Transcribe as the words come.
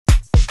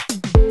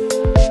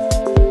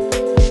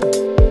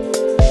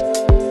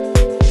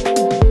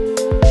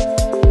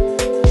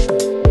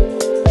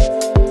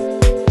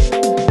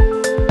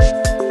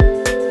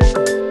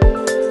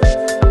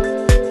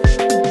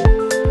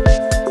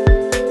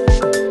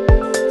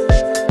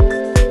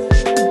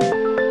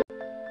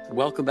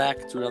Welcome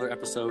back to another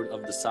episode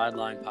of the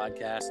Sideline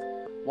Podcast.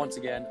 Once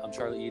again, I'm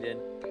Charlie Eden,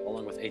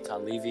 along with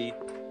Eitan Levy.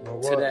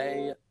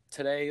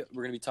 Today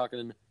we're going to be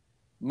talking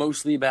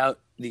mostly about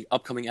the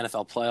upcoming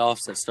NFL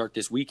playoffs that start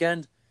this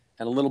weekend,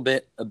 and a little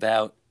bit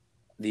about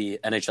the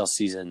NHL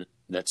season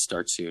that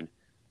starts soon.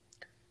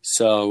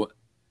 So,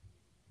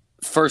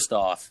 first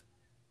off,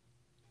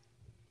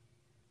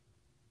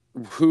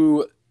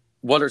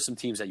 what are some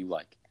teams that you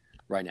like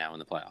right now in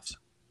the playoffs?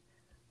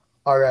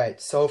 All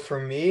right, so for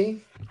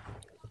me,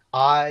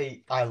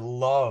 I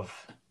love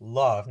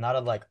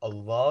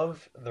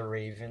the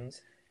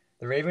Ravens.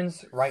 The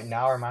Ravens right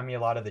now remind me a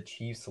lot of the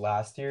Chiefs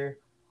last year.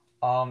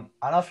 I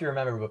don't know if you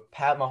remember, but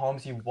Pat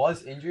Mahomes, he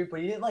was injured, but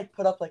he didn't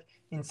put up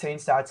insane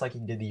stats like he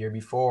did the year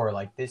before or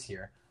like this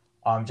year.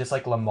 Just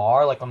like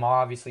Lamar,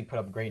 obviously put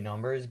up great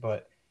numbers,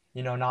 but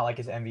not like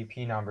his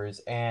MVP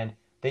numbers. And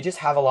they just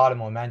have a lot of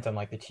momentum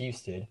like the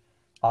Chiefs did.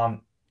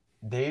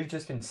 They've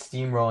just been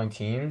steamrolling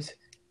teams,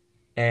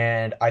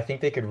 and I think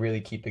they could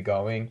really keep it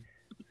going.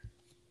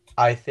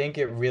 I think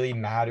it really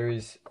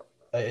matters.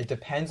 It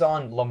depends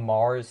on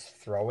Lamar's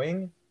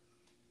throwing,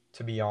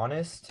 to be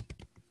honest,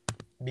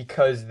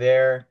 because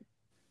their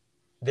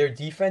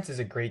defense is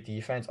a great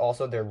defense.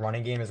 Also, their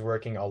running game is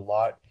working a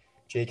lot.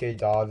 J.K.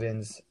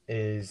 Dobbins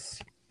is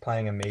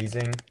playing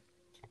amazing.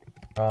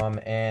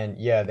 And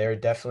yeah, they're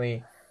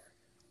definitely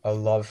a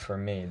love for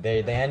me.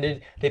 They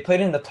played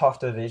in the tough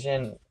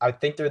division. I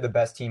think they're the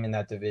best team in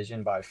that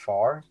division by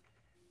far.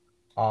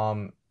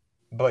 Um,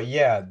 but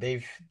yeah,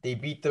 they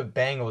beat the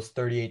Bengals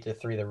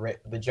 38-3.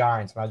 The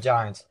Giants, my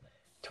Giants,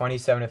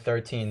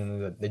 27-13,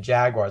 and the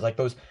Jaguars.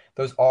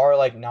 Those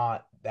are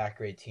not that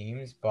great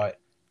teams, but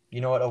you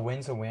know what? A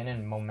win's a win,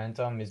 and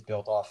momentum is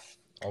built off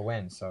a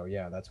win. So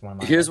yeah, that's one of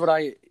my. Here's where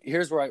I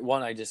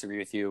disagree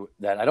with you,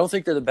 that I don't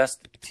think they're the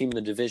best team in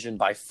the division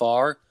by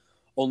far,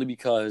 only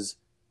because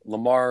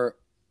Lamar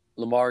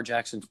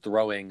Jackson's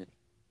throwing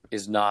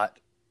is not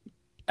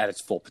at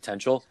its full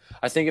potential.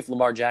 I think if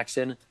Lamar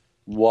Jackson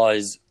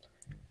was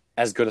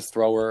as good a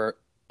thrower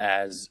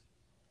as,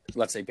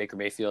 let's say, Baker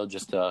Mayfield,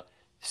 just to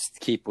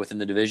keep within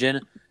the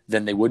division,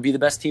 then they would be the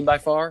best team by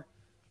far.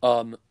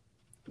 But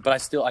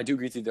I do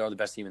agree with you, they are the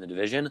best team in the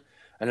division.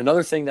 And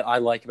another thing that I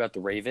like about the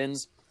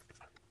Ravens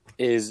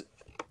is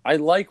I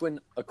like when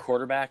a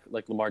quarterback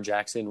like Lamar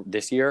Jackson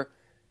this year,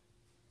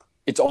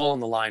 it's all on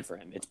the line for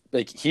him. It's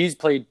like he's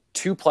played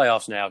 2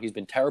 playoffs now. He's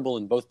been terrible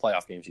in both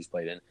playoff games he's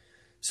played in.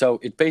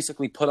 So it's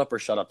basically put up or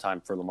shut up time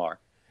for Lamar.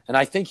 And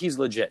I think he's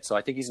legit. So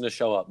I think he's going to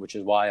show up, which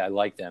is why I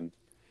like them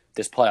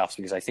this playoffs,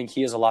 because I think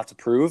he has a lot to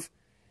prove,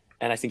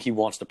 and I think he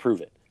wants to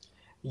prove it.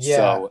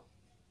 Yeah.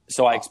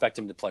 So I expect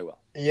him to play well.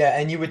 Yeah,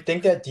 and you would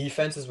think that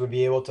defenses would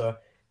be able to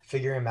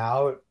figure him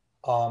out,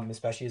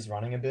 especially his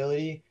running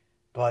ability,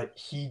 but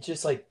he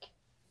just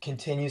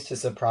continues to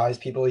surprise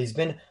people. He's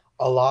been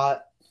a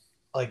lot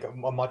a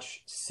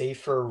much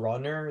safer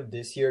runner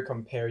this year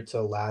compared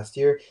to last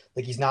year.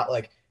 He's not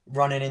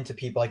running into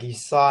people,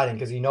 he's sliding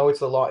because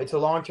it's a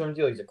long-term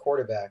deal. He's a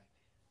quarterback.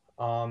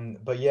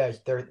 But yeah,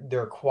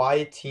 they're a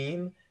quiet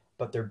team,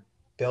 but they're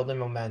building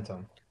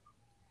momentum.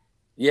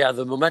 Yeah,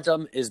 the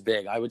momentum is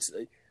big. I would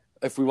say,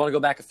 if we want to go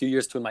back a few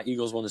years to when my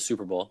Eagles won the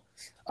Super Bowl,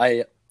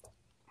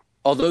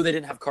 although they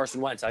didn't have Carson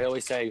Wentz, I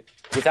always say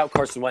without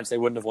Carson Wentz they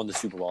wouldn't have won the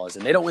Super Bowl.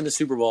 And they don't win the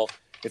Super Bowl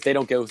if they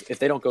don't go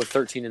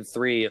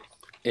 13-3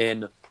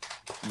 in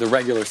the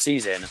regular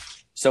season.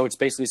 So it's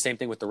basically the same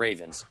thing with the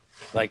Ravens.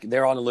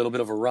 They're on a little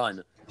bit of a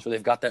run, so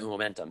they've got that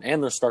momentum,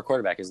 and their star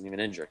quarterback isn't even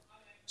injured.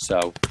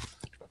 So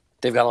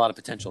they've got a lot of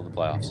potential in the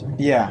playoffs.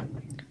 Yeah.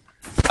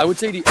 I would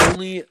say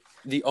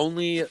the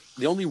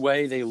only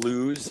way they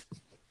lose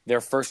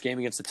their first game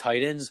against the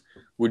Titans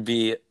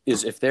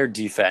is if their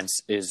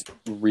defense is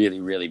really,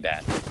 really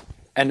bad.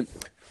 And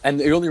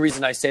the only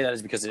reason I say that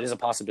is because it is a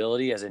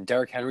possibility, as in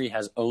Derrick Henry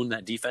has owned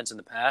that defense in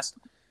the past.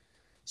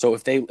 So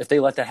if they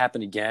let that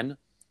happen again,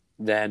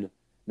 then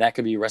that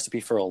could be a recipe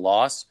for a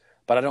loss.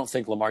 But I don't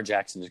think Lamar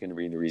Jackson is going to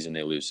be the reason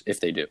they lose if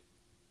they do.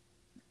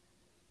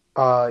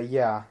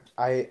 Yeah,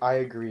 I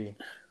agree.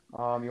 You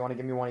want to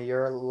give me one of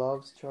your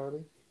loves,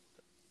 Charlie?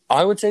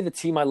 I would say the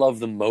team I love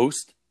the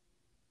most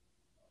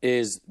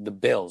is the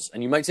Bills.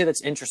 And you might say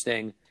that's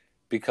interesting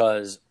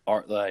because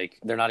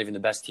they're not even the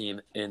best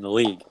team in the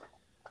league.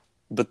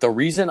 But the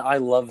reason I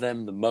love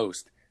them the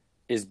most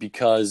is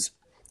because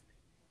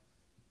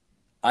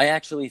I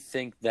actually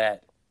think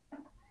that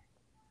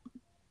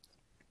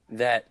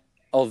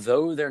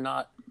although they're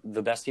not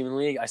the best team in the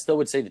league, I still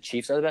would say the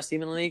Chiefs are the best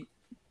team in the league.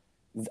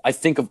 I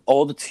think of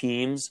all the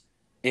teams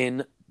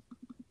in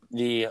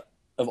the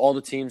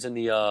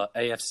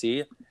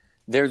AFC,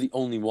 they're the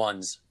only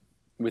ones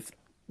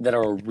that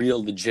are a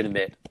real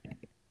legitimate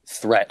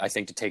threat, I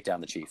think, to take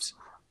down the Chiefs.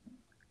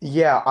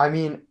 Yeah, I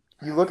mean,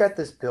 you look at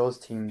this Bills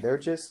team, they're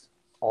just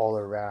all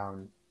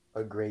around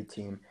a great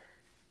team.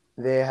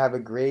 They have a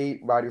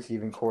great wide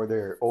receiving core.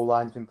 Their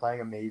O-line's been playing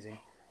amazing.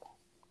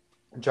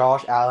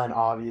 Josh Allen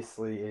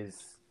obviously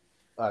is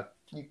a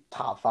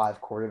top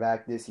 5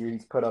 quarterback this year.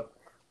 He's put up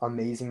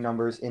amazing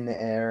numbers in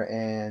the air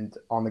and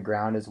on the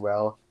ground as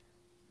well.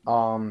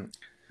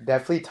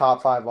 definitely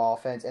top five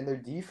offense, and their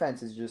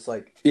defense is just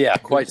like Yeah,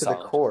 good quite to the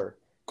solid. core.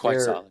 Quite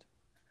Their solid.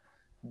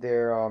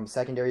 their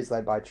secondary is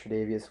led by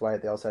Tre'Davious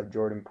White. They also have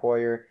Jordan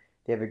Poyer.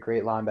 They have a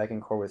great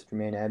linebacking core with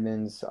Jermaine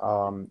Edmonds,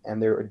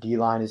 and their D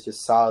line is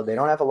just solid. They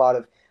don't have a lot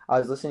of. I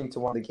was listening to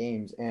one of the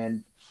games,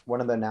 and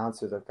one of the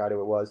announcers, I forgot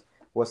who it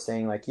was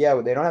saying like, yeah,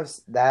 they don't have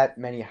that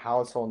many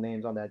household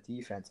names on that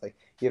defense. Like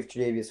you have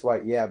Tre'Davious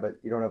White, yeah, but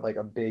you don't have like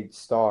a big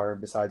star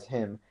besides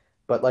him.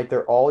 But like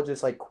they're all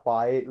just like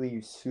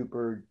quietly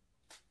super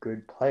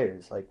good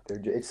players. Like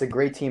it's a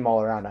great team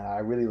all around. And I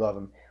really love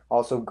them.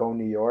 Also, go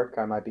New York.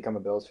 I might become a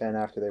Bills fan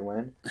after they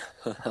win.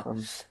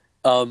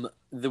 Um,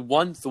 The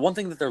one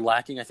thing that they're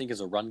lacking, I think,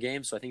 is a run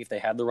game. So I think if they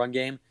had the run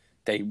game,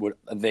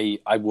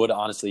 I would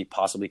honestly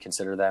possibly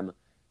consider them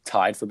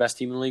tied for best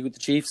team in the league with the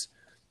Chiefs.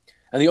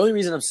 And the only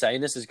reason I'm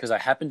saying this is because I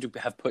happen to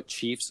have put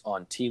Chiefs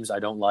on teams I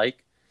don't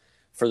like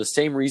for the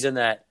same reason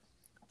that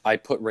I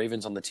put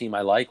Ravens on the team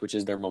I like, which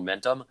is their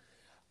momentum.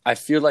 I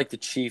feel like the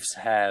Chiefs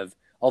have,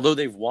 although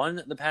they've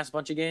won the past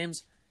bunch of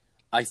games,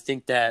 I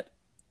think that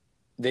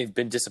they've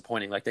been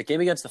disappointing. Like that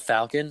game against the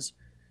Falcons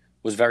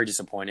was very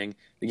disappointing.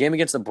 The game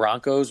against the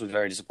Broncos was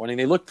very disappointing.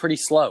 They looked pretty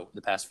slow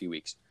the past few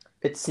weeks.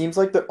 it seems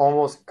like they're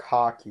almost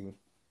cocky,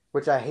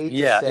 which I hate to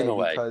Yeah, in say a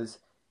way, because,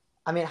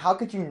 I mean, how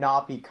could you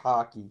not be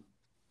cocky?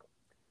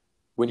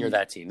 when you're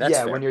that team. That's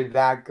Yeah, when fair. you're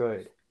that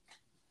good.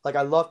 Like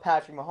I love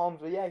Patrick Mahomes,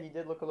 but yeah, he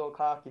did look a little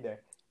cocky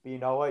there. But you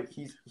know what?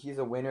 He's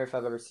a winner if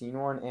I've ever seen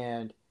one,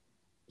 and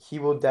he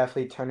will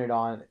definitely turn it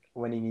on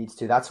when he needs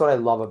to. That's what I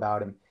love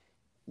about him.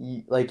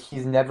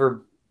 He's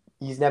never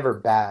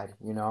bad.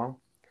 You know,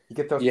 he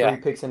could throw Yeah,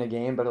 3 picks in a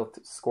game, but he'll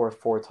score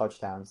 4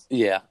 touchdowns.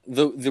 yeah.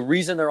 The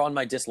reason they're on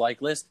my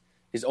dislike list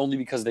is only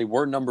because they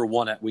were number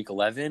one at week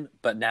 11,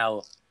 but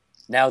now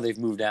they've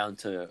moved down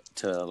to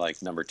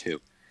like number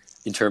two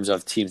in terms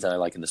of teams that I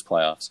like in this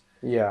playoffs.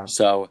 Yeah,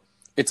 So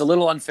it's a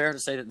little unfair to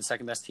say that the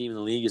second best team in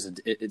the league is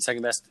it's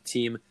second best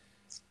team,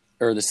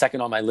 or the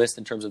second on my list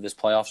in terms of this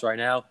playoffs right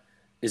now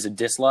is a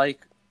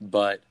dislike,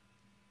 but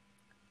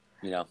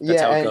that's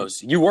yeah, how it and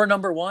goes. You were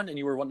number one, and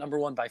you were number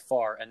one by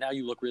far, and now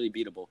you look really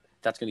beatable.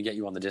 That's going to get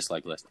you on the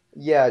dislike list.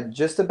 yeah,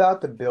 just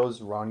about the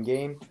Bills' run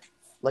game.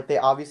 Like they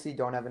obviously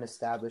don't have an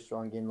established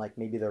run game, like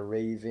maybe the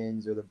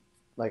Ravens or the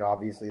like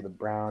obviously the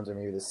Browns or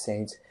maybe the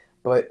Saints,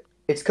 but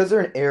it's because they're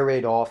an air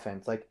raid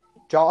offense. Like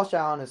Josh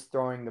Allen is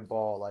throwing the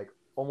ball like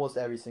almost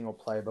every single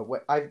play, but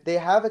they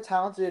have a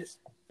talented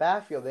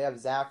backfield. They have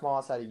Zach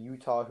Moss out of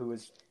Utah who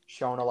has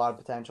shown a lot of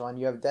potential, and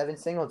you have Devin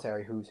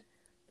Singletary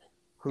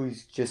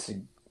who's just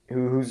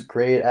who's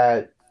great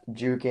at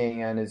juking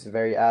and is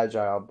very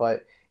agile.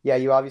 But yeah,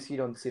 you obviously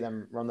don't see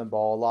them run the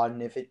ball a lot,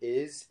 and if it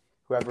is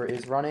whoever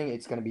is running,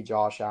 it's going to be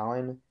Josh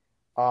Allen.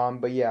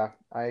 But yeah,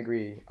 I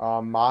agree.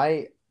 I'll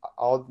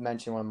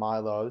mention one of my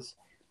lows.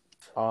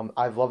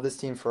 I've loved this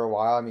team for a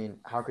while. I mean,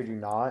 how could you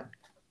not?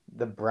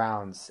 The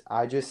Browns.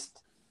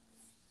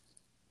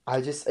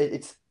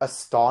 It's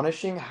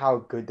astonishing how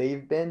good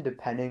they've been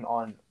depending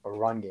on a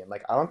run game.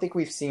 Like I don't think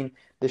we've seen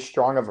this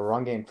strong of a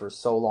run game for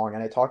so long.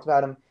 And I talked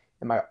about him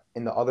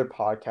in the other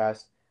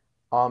podcast.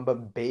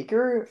 But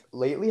Baker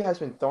lately has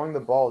been throwing the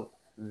ball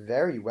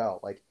very well.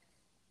 Like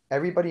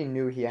everybody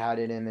knew he had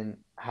it in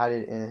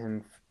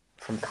him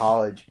from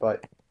college,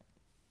 but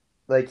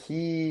like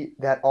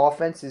that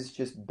offense is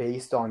just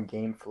based on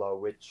game flow,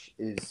 which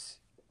is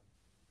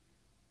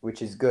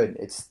good.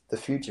 It's the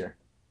future.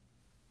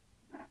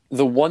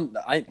 The one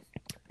I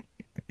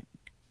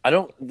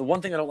don't the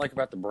one thing I don't like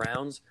about the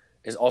Browns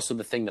is also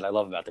the thing that I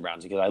love about the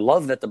Browns, because I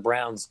love that the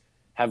Browns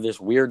have this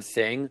weird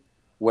thing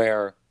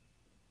where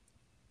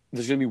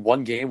there's going to be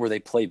one game where they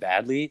play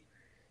badly,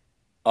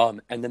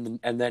 and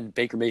then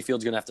Baker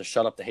Mayfield's going to have to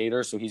shut up the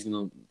haters, so he's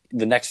going to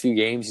the next few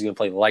games he's going to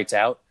play lights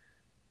out,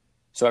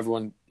 so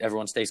everyone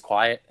stays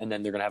quiet, and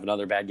then they're going to have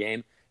another bad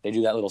game. They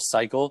do that little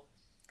cycle.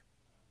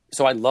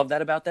 So I love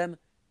that about them,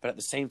 but at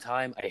the same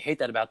time, I hate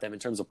that about them in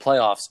terms of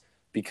playoffs,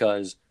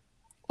 because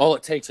all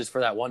it takes is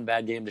for that one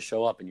bad game to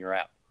show up and you're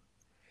out.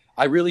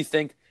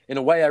 In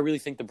a way, I really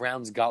think the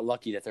Browns got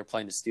lucky that they're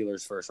playing the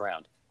Steelers first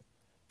round,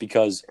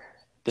 because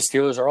the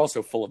Steelers are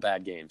also full of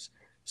bad games.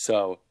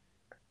 So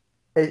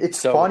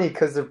It's funny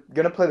because they're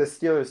gonna play the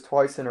Steelers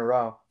twice in a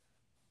row.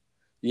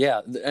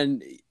 yeah,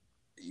 and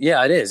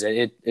yeah, it is.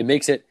 It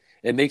makes it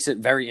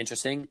very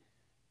interesting,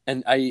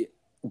 and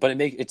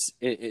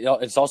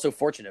it's also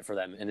fortunate for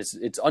them, and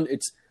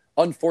it's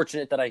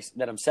unfortunate that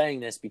I'm saying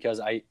this, because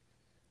I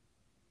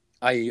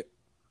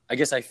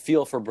guess I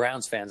feel for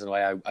Browns fans in a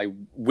way. I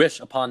wish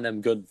upon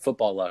them good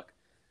football luck,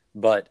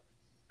 but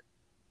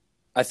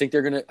I think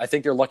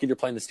they're lucky they're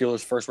playing the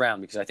Steelers first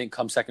round, because I think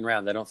come second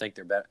round I don't think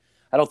they're better.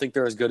 I don't think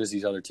they're as good as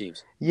these other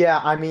teams.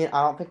 Yeah, I mean,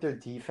 I don't think their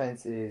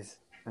defense is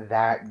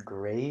that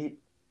great.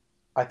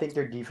 I think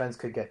their defense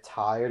could get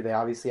tired. They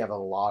obviously have a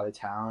lot of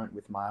talent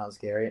with Myles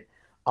Garrett.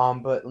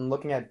 But in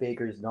looking at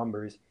Baker's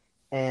numbers,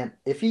 and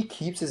if he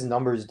keeps his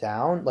numbers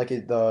down, like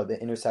the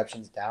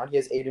interceptions down, he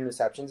has 8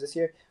 interceptions this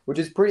year, which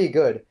is pretty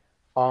good.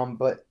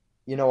 But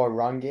a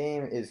run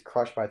game is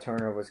crushed by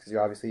turnovers because you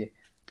obviously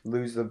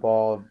lose the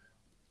ball.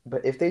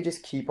 But if they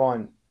just keep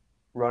on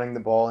running the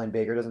ball and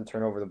Baker doesn't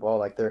turn over the ball,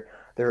 like they're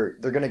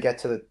gonna get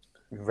to the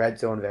red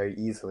zone very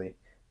easily.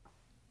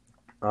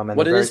 And they're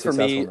What it very is for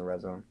successful in me, the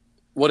red zone.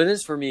 what it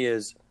is for me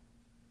is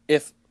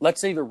if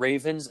let's say the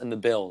Ravens and the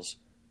Bills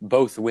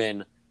both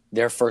win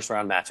their first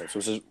round matchups,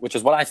 which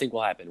is what I think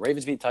will happen.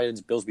 Ravens beat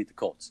Titans, Bills beat the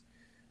Colts.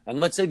 And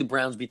let's say the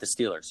Browns beat the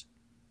Steelers.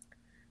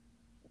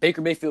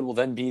 Baker Mayfield will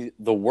then be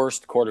the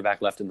worst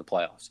quarterback left in the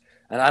playoffs.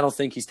 And I don't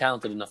think he's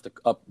talented enough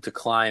to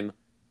climb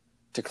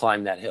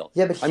that hill.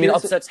 Yeah, but I mean,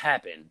 upsets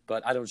happen,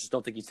 but I just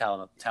don't think he's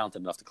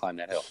talented enough to climb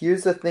that hill.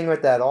 here's the thing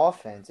with that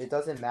offense. It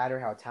doesn't matter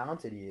how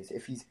talented he is.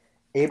 If he's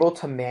able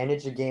to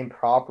manage the game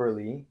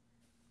properly,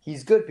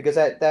 he's good because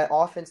that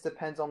offense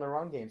depends on the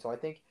run game. So I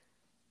think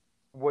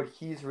what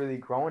he's really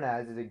grown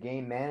as is a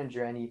game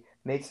manager, and he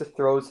makes the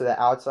throws to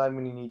the outside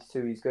when he needs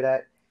to. He's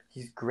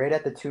great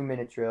at the 2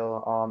 minute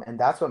drill, and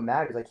that's what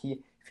matters. Like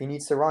if he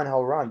needs to run,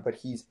 he'll run. But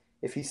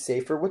if he's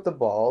safer with the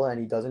ball and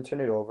he doesn't turn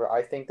it over,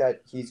 I think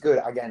that he's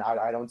good. Again,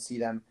 I don't see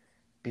them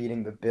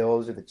beating the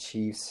Bills or the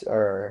Chiefs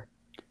or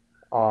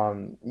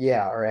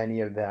or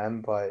any of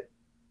them, but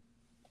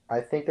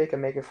I think they can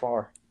make it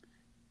far.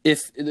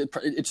 If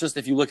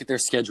you look at their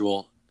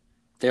schedule,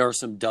 there are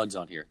some duds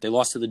on here. They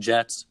lost to the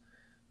Jets.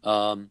 They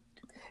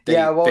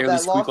barely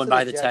that squeaked loss on to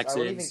by the the Jets, I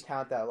wouldn't even Texans.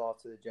 count that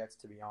loss to the Jets,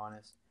 to be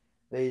honest.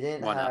 They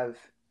didn't Why not? have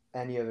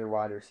any other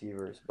wide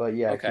receivers. But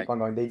yeah, Okay, keep on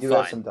going. They do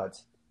have fine. some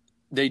duds.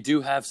 They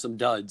do have some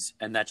duds,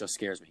 and that just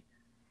scares me.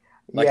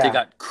 Like they Yeah.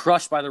 got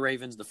crushed by the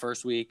Ravens the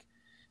first week.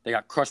 They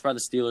got crushed by the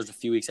Steelers a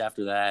few weeks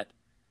after that.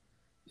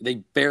 They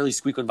barely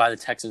squeaked on by the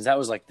Texans. That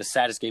was like the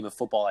saddest game of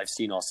football I've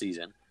seen all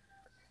season.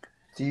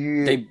 Do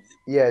you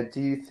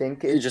do you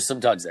think It's just some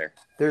duds there.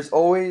 there's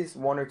always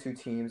one or two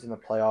teams in the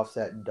playoffs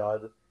that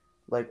dud?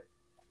 Like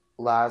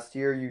last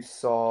year you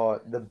saw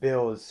the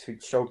Bills who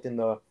choked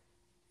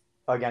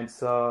against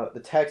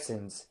the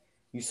Texans.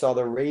 You saw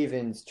the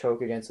Ravens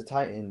choke against the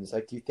Titans.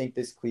 Like, do you think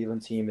this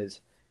Cleveland team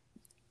is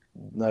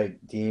like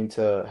deemed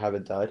to have a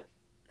dud?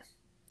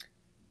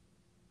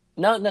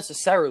 Not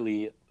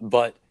necessarily,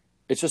 but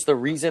it's just the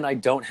reason I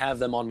don't have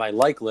them on my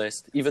like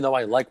list, even though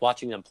I like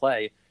watching them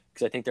play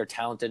because I think they're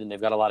talented and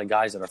they've got a lot of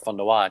guys that are fun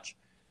to watch.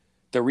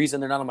 The reason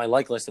they're not on my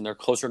like list and they're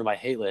closer to my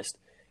hate list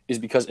is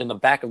because in the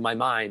back of my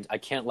mind, I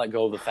can't let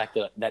go of the fact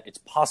that it's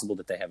possible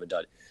that they have a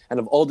dud. And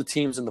of all the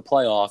teams in the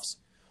playoffs,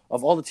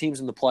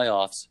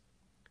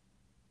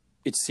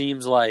 it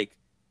seems like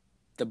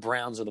the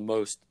Browns are the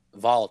most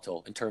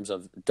volatile in terms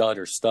of dud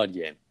or stud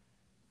game.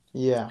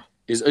 Yeah.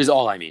 Is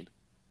all I mean.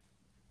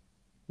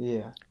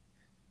 Yeah.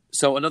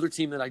 So another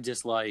team that I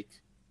dislike,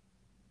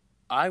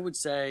 I would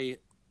say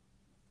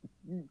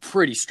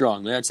pretty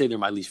strongly, I'd say they're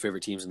my least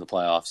favorite teams in the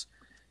playoffs,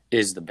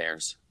 is the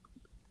Bears.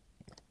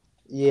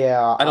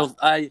 Yeah. I don't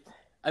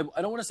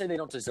want to say they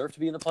don't deserve to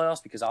be in the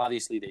playoffs because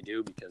obviously they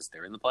do because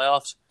they're in the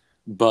playoffs,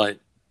 but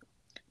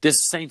this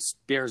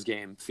Saints-Bears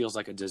game feels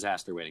like a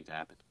disaster waiting to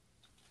happen.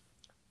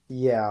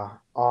 Yeah.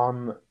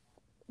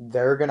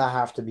 They're gonna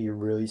have to be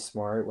really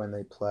smart when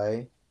they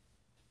play,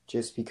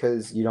 just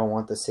because you don't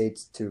want the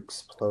Saints to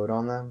explode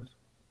on them.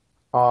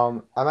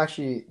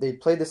 They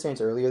played the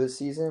Saints earlier this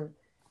season,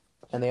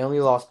 and they only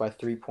lost by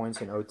 3 points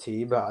in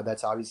OT, but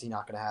that's obviously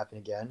not gonna happen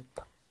again.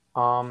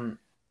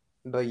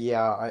 But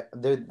yeah,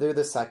 they're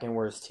the second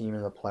worst team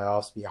in the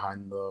playoffs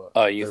behind the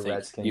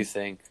Redskins. You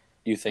think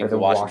Or the the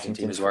Washington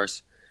team Washington. is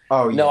worse?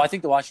 Oh yeah. No, I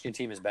think the Washington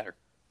team is better.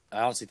 I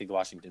honestly think the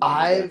Washington team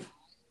is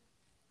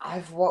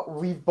better.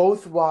 We've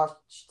both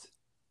watched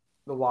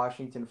the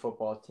Washington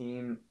football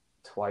team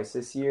twice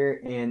this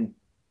year, and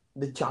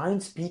the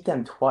Giants beat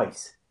them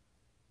twice.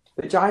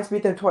 And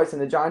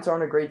the Giants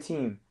aren't a great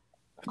team.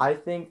 I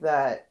think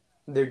that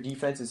their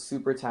defense is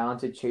super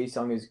talented. Chase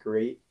Young is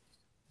great,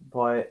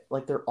 but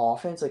like their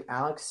offense, like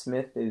Alex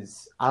Smith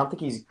I don't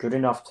think he's good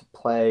enough to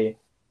play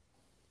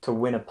to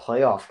win a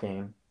playoff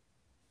game.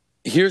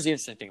 Here's the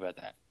interesting thing about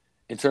that.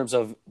 In terms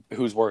of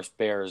who's worse,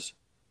 Bears,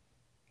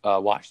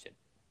 Washington.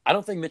 I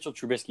don't think Mitchell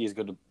Trubisky is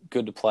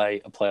good to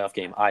play a playoff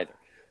game either.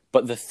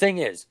 But the thing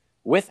is,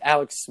 with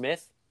Alex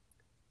Smith,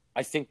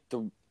 I think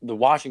the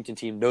Washington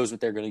team knows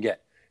what they're going to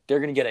get. They're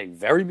going to get a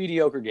very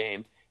mediocre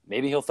game.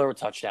 Maybe he'll throw a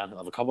touchdown. He'll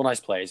have a couple nice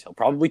plays. He'll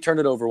probably turn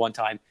it over one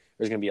time.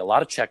 There's going to be a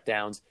lot of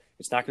checkdowns.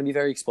 It's not going to be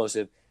very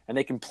explosive, and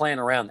they can plan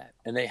around that.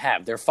 And they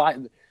have. They're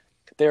five.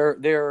 They're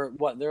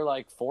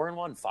like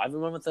 4-1,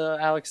 5-1 with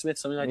Alex Smith,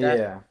 something like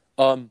that.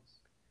 Yeah.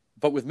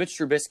 But with Mitch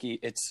Trubisky,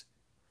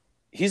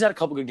 he's had a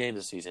couple good games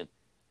this season.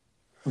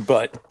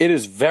 But it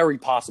is very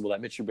possible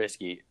that Mitch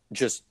Trubisky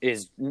just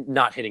is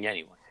not hitting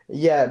anyone.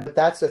 Yeah, but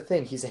that's the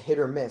thing. He's a hit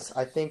or miss.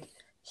 I think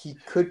he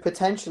could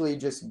potentially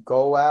just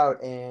go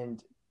out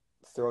and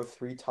throw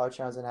 3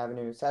 touchdowns and have an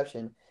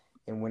interception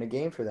and win a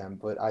game for them.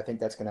 But I think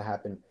that's going to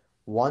happen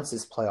once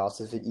this playoffs,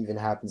 if it even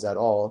happens at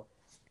all.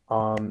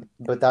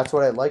 But that's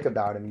what I like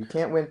about him. You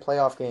can't win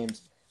playoff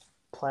games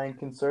playing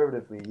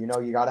conservatively. You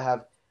got to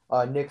have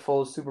Nick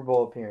Foles' Super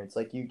Bowl appearance.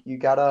 Like you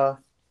gotta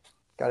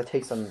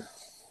take some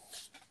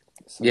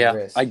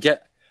risk. I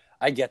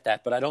get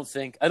that, but I don't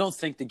think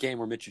the game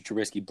where Mitchell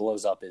Trubisky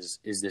blows up is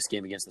this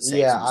game against the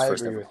Saints in his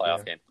first ever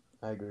playoff game.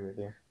 I agree with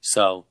you.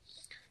 So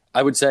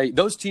I would say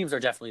those teams are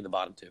definitely the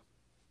bottom two.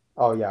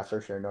 Oh, yeah, for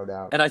sure. No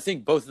doubt. And I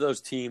think both of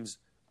those teams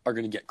are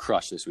going to get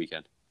crushed this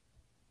weekend.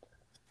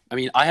 I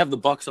mean, I have the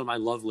Bucks on my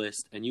love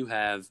list, and you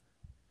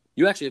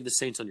actually have the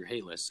Saints on your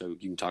hate list, so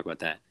you can talk about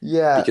that.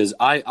 Yeah. Because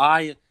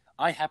I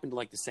happen to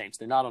like the Saints.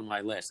 They're not on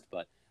my list,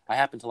 but I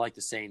happen to like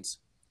the Saints,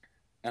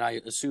 and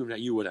I assume that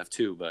you would have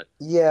too, but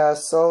Yeah,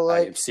 so,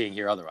 I am seeing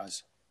here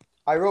otherwise.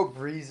 I wrote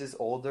Breeze is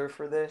older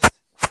for this.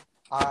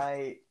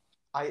 They're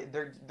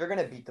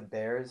gonna beat the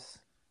Bears.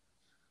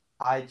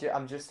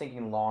 I'm just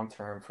thinking long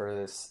term for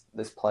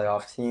this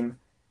playoff team.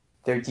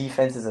 Their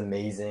defense is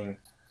amazing.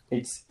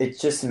 It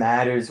just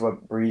matters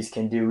what Breeze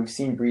can do. We've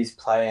seen Breeze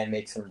play and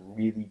make some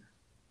really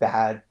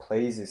bad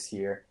plays this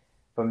year,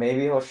 but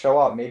maybe he'll show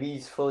up. Maybe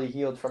he's fully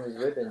healed from his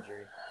rib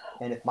injury.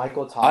 And if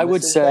Michael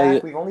Thomas is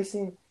back, we've only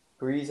seen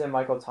Breeze and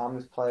Michael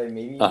Thomas play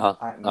maybe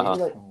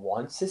like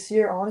once this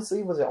year.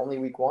 Honestly, was it only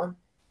week 1?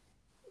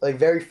 Like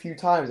very few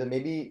times, and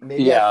maybe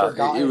yeah, I've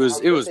forgotten.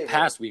 It was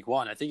past week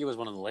 1. I think it was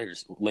one of the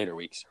later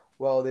weeks.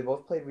 Well, they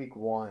both played week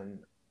 1.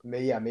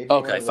 Maybe.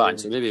 Okay, fine.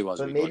 So maybe it was.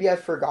 But maybe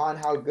I've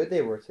forgotten how good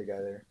they were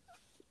together.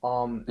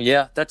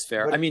 Yeah, that's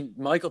fair. I mean,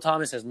 Michael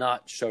Thomas has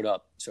not showed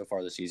up so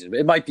far this season. But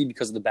it might be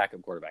because of the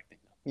backup quarterback thing.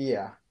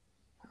 Yeah.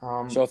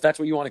 So if that's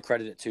what you want to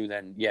credit it to,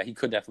 then yeah, he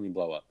could definitely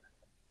blow up.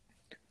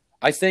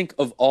 I think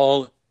of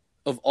all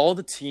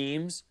the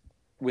teams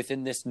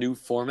within this new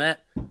format,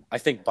 I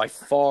think by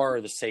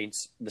far the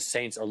Saints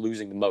are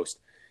losing the most,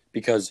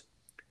 because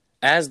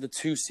as the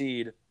 2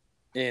 seed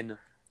in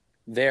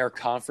their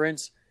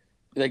conference,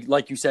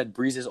 like you said,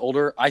 Breeze is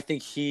older. I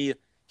think he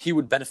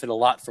would benefit a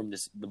lot from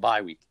the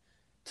bye week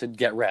to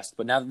get rest.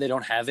 But now that they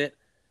don't have it,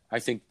 I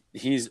think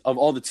he's, of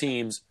all the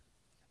teams,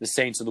 the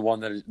Saints are the one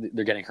that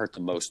they're getting hurt the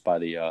most by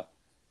the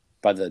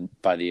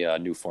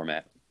new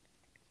format.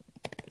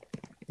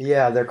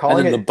 Yeah, they're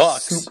calling it the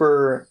Bucks,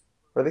 super.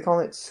 What are they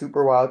calling it?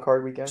 Super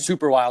Wildcard weekend.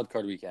 Super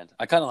Wildcard weekend.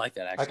 I kind of like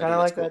that actually. I kind of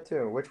like that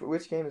too.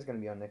 Which game is going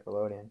to be on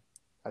Nickelodeon?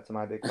 That's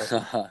my big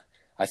question. I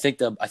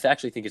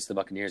actually think it's the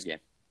Buccaneers game.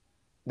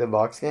 The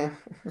Bucks game?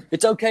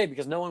 It's okay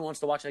because no one wants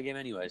to watch that game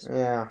anyways.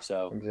 Yeah.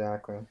 So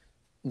exactly.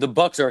 The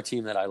Bucks are a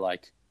team that I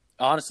like.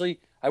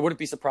 Honestly, I wouldn't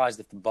be surprised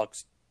if the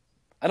Bucks.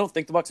 I don't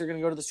think the Bucks are going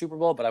to go to the Super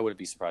Bowl, but I wouldn't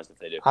be surprised if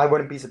they do. I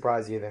wouldn't be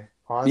surprised either.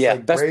 Honestly, yeah,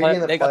 Brady in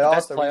the they got the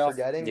best playoffs. Playoff. Are we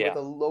forgetting with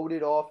a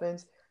loaded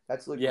offense?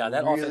 That's looking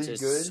that really offense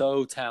is good.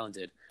 So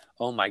talented.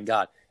 Oh my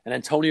God! And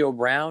Antonio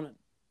Brown,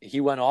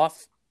 he went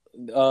off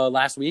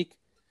last week.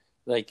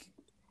 Like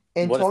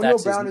Antonio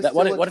Brown is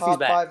still a top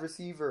 5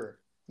 receiver.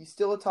 He's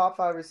still a top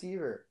 5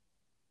 receiver.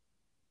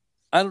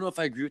 I don't know if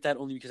I agree with that,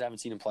 only because I haven't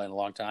seen him play in a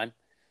long time.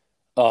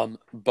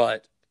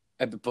 But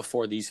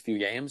before these few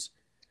games.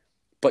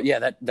 But yeah,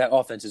 that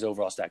offense is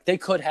overall stacked. They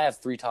could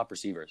have 3 top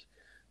receivers.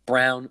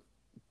 Brown,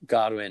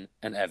 Godwin,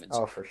 and Evans.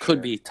 Oh, for sure.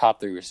 Could be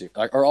top 3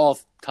 receivers. Or all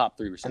top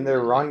 3 receivers. And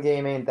their run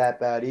game ain't that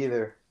bad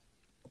either.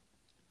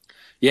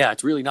 Yeah,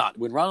 it's really not.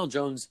 When Ronald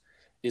Jones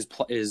is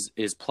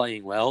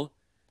playing well,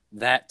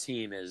 that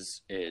team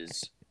is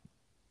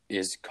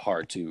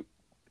hard to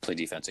play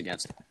defense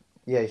against.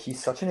 Yeah,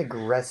 he's such an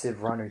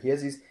aggressive runner.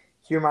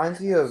 He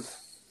reminds me of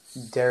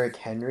Derrick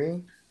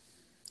Henry.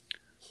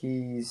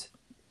 He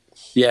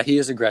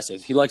is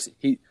aggressive.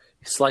 He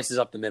slices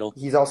up the middle.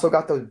 He's also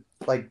got those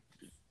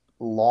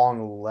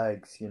long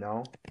legs, you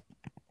know?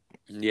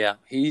 Yeah,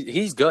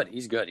 he's good.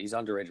 He's good. He's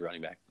underrated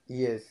running back.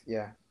 He is,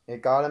 yeah.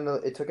 It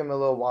took him a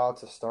little while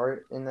to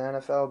start in the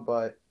NFL,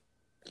 but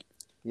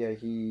yeah,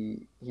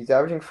 he's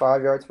averaging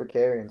 5 yards per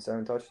carry and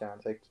 7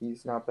 touchdowns. Like,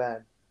 he's not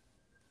bad.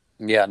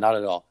 Yeah, not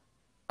at all.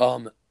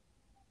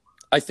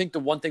 I think the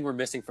one thing we're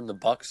missing from the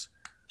Bucks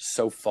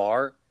so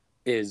far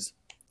is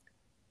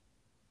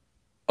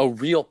a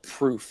real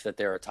proof that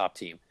they're a top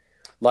team.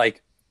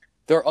 Like,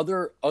 there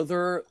are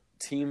other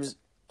teams,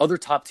 other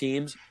top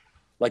teams,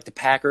 like the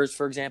Packers,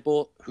 for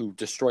example, who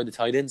destroyed the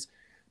Titans.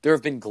 There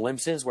have been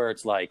glimpses where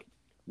it's like,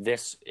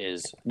 this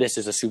is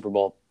a Super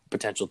Bowl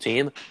potential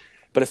team,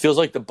 but it feels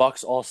like the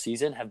Bucks all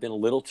season have been a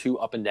little too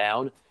up and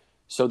down.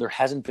 So there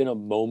hasn't been a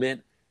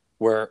moment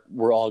where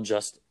we're all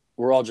just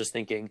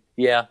thinking,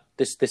 yeah,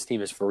 this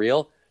team is for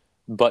real.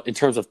 But in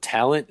terms of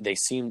talent,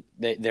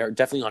 they're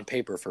definitely on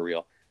paper for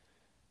real.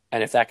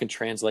 And if that can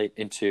translate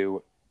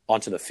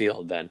onto the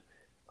field, then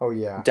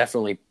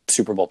definitely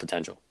Super Bowl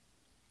potential.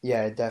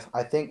 Yeah,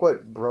 I think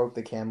what broke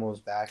the camel's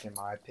back, in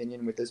my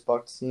opinion, with this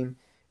Bucks team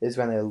is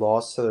when they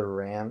lost to the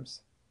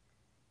Rams.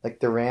 Like,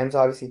 the Rams,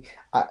 obviously,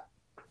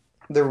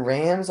 the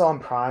Rams on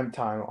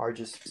primetime are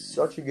just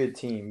such a good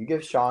team. You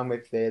give Sean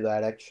McVay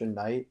that extra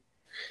night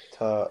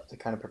to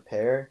kind of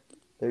prepare.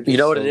 They're just you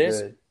know what so it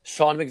is? good.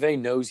 Sean McVay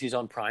knows he's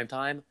on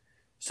primetime,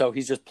 so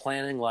he's just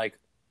planning, like,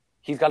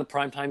 he's got a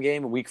primetime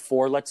game in week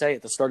 4, let's say,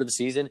 at the start of the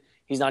season.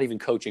 He's not even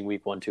coaching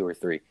week 1, 2, or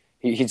 3.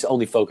 He's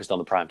only focused on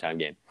the primetime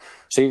game.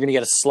 So you're going to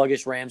get a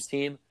sluggish Rams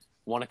team,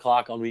 1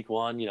 o'clock on week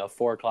 1,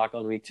 4 o'clock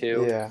on week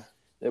 2. Yeah.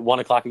 1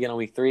 o'clock again on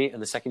week 3,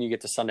 and the second you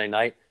get to Sunday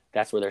night,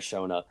 That's where they're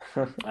showing up.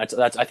 I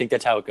think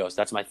that's how it goes.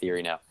 That's my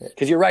theory now.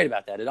 Because you're right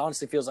about that. It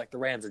honestly feels like the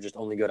Rams are just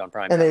only good on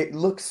prime And time. they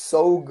look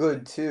so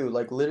good too.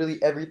 Like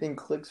literally everything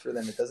clicks for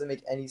them. It doesn't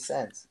make any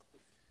sense.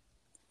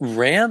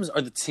 Rams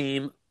are the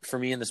team for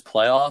me in this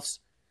playoffs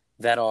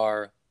that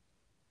are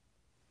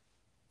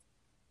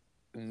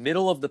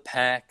middle of the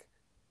pack,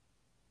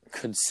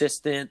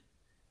 consistent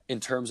in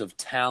terms of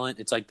talent.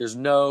 It's like there's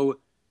no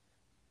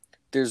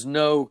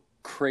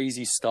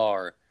crazy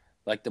star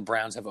like the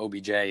Browns have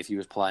OBJ if he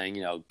was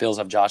playing. Bills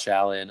have Josh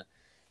Allen,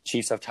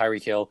 Chiefs have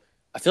Tyreek Hill.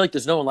 I feel like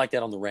there's no one like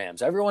that on the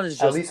Rams. Everyone is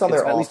just at least on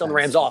their offense. on the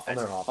Rams' offense.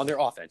 On their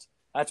offense.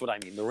 That's what I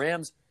mean. The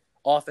Rams'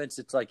 offense,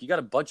 it's like you got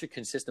a bunch of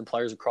consistent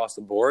players across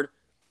the board.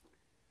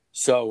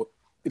 So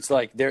it's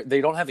like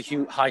they don't have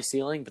a high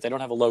ceiling, but they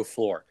don't have a low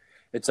floor.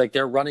 It's like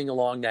they're running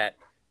along that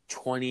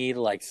 20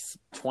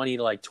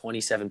 to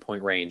 27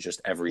 point range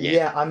just every game.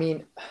 Yeah, I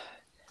mean,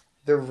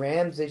 the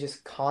Rams, they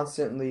just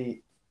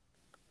constantly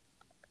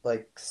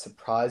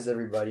surprise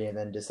everybody and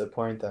then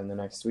disappoint them the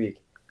next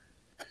week.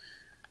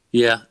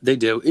 Yeah, they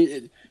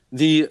do.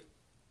 The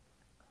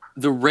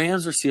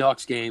Rams or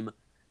Seahawks game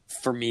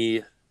for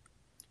me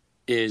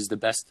is the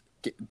best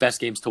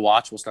games to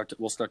watch. We'll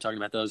start talking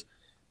about those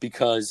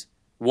because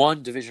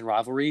one, division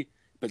rivalry,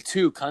 but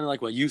two, kind of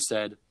like what you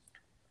said,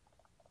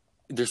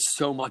 there's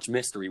so much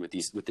mystery with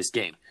this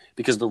game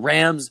because the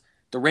Rams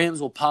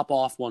will pop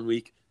off one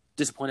week,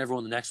 disappoint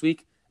everyone the next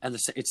week, and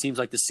it seems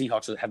like the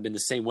Seahawks have been the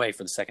same way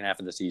for the second half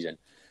of the season.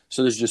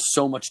 So there's just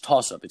so much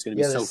toss-up. It's going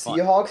to be so fun.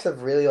 Yeah, the Seahawks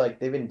have really,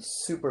 they've been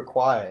super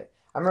quiet.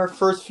 I remember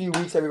first few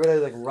weeks, everybody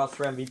was Russ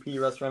for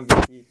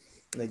MVP.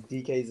 And,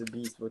 DK's a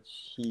beast, which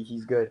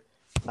he's good.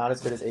 Not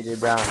as good as A.J.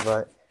 Brown,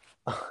 but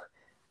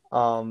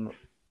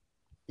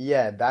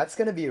yeah, that's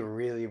going to be a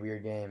really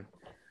weird game.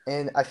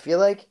 And I feel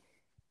like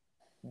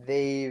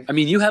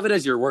you have it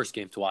as your worst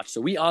game to watch.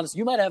 So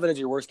you might have it as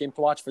your worst game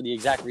to watch for the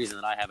exact reason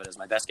that I have it as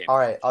my best game. All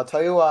right, I'll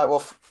tell you why.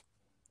 Well,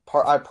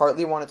 I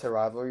partly wanted to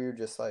rival you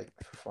just for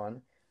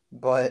fun,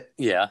 but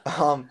yeah.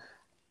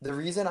 The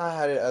reason I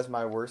had it as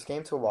my worst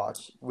game to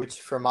watch,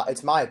 which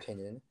it's my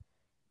opinion,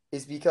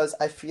 is because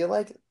I feel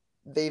like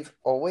they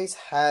always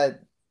have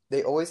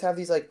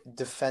these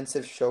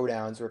defensive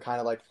showdowns where kind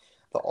of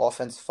the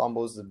offense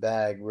fumbles the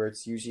bag, where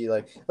it's usually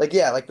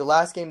the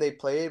last game they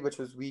played, which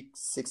was week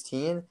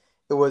 16.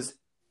 It was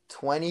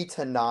 20-9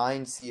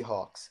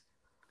 Seahawks.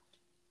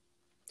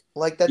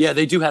 Yeah,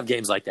 they do have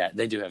games like that.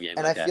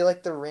 And I feel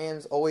like the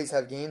Rams always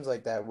have games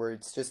like that where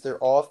it's just their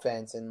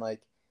offense and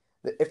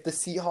if the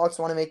Seahawks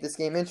want to make this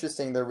game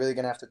interesting, they're really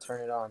gonna have to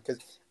turn it on. Because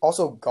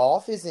also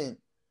Goff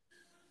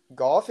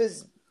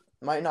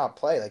might not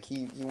play.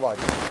 He broke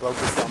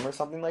his thumb or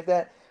something like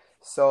that.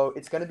 So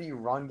it's gonna be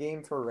run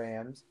game for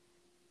Rams.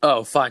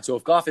 Oh, fine. So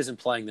if Goff isn't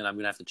playing, then I'm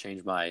gonna have to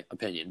change my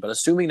opinion. But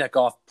assuming that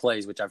Goff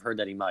plays, which I've heard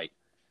that he might.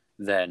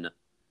 I've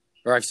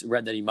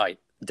read that he might.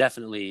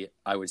 Definitely,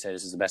 I would say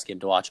this is the best game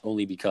to watch,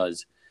 only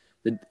because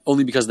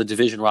the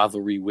division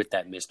rivalry with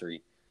that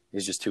mystery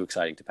is just too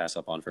exciting to pass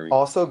up on for me.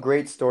 Also,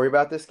 great story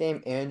about this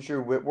game.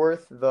 Andrew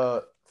Whitworth,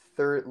 the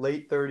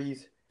late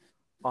 30s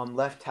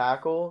left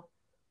tackle,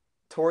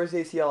 tore his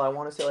ACL, I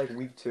want to say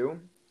week 2.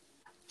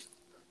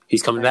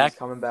 He's coming back? He's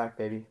coming back,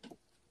 baby.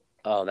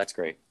 Oh, that's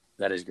great.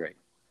 That is great.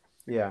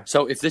 Yeah.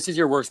 So if this is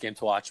your worst game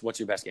to watch, what's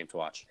your best game to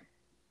watch?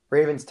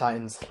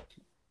 Ravens-Titans.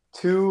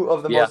 Two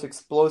of the most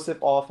explosive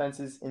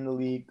offenses in the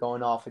league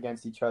going off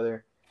against each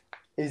other.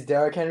 Is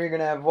Derrick Henry going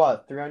to have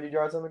 300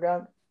 yards on the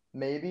ground?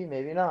 Maybe,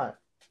 maybe not.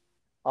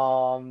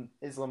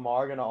 Is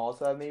Lamar going to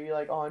also have maybe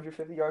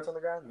 150 yards on the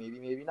ground? Maybe,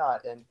 maybe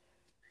not. And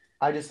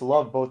I just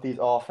love both these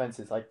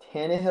offenses.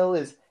 Tannehill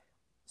is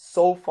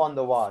so fun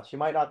to watch. You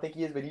might not think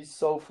he is, but he's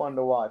so fun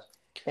to watch.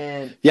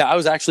 And yeah, I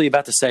was actually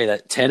about to say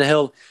that if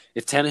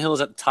Tannehill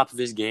is at the top of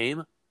his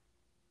game,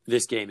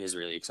 this game is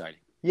really exciting.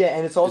 Yeah,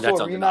 and it's also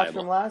a rematch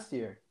from last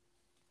year.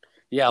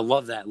 Yeah, I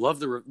love that. Love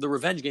the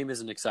revenge game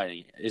is an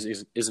exciting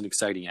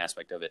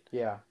aspect of it.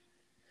 Yeah.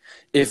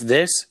 If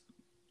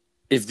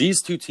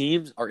these two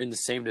teams are in the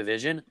same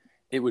division,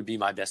 it would be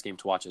my best game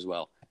to watch as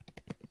well.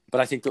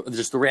 But I think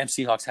the Rams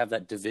Seahawks have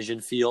that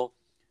division feel,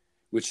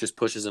 which just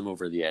pushes them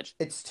over the edge.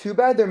 It's too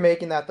bad they're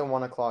making that the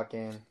 1:00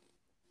 game.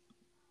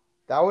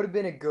 That would have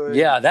been a good.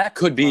 Yeah, that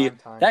could be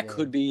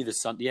the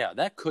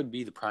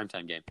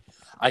primetime game.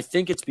 I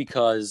think it's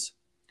because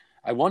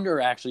I wonder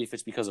actually if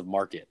it's because of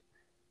market.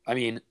 I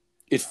mean,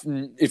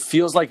 it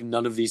feels like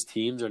none of these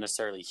teams are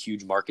necessarily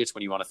huge markets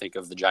when you want to think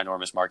of the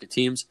ginormous market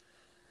teams.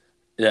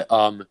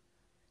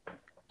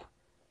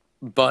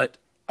 But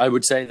I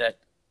would say that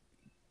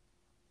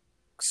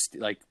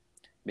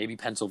maybe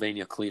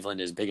Pennsylvania,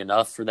 Cleveland is big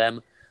enough for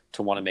them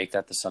to want to make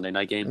that the Sunday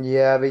night game.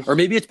 Yeah, or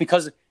maybe it's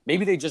because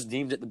they just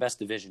deemed it the best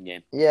division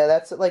game. Yeah,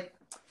 that's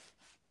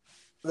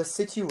the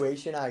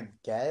situation I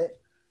get.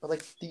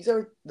 But these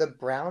are the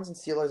Browns and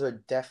Steelers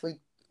are definitely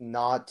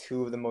not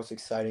two of the most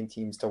exciting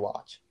teams to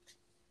watch.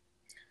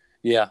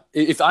 Yeah,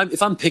 if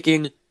I'm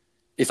picking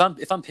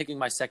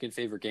my second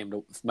favorite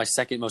game, my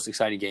second most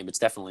exciting game, it's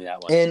definitely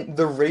that one. And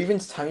the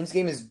Ravens-Titans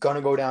game is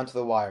gonna go down to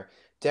the wire.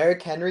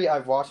 Derrick Henry,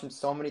 I've watched him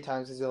so many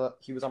times.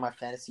 He was on my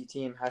fantasy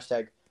team.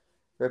 Hashtag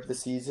rip the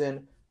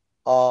season.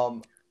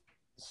 Um,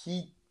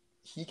 he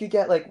he could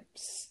get like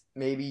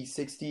maybe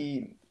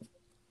 60,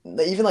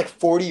 even like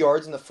 40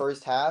 yards in the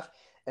first half,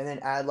 and then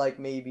add like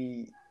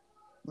maybe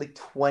like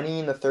 20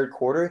 in the third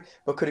quarter,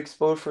 but could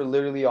explode for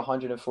literally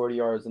 140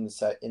 yards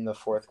in the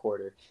fourth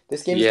quarter.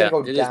 This game is gonna Yeah,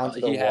 go it is. down to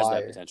the He has that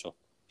wire. potential.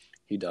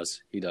 He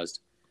does. He does.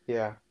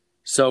 Yeah.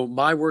 So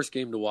my worst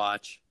game to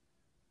watch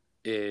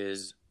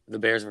is the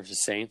Bears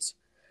versus Saints,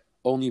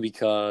 only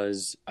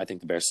because I think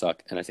the Bears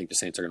suck and I think the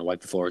Saints are going to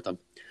wipe the floor with them.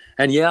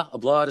 And yeah, a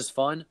blowout is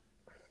fun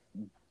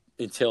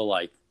until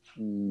like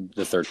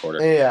the third quarter.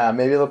 Yeah,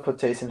 maybe they'll put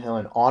Taysom Hill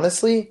in.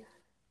 Honestly,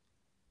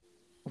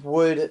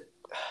 would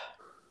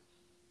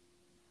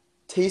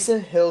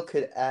Taysom Hill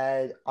could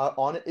add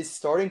is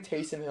starting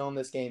Taysom Hill in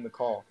this game a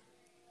call?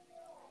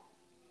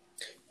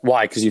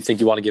 Why? Because you think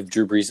you want to give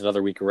Drew Brees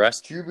another week of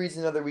rest? Drew Brees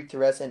another week to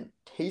rest, and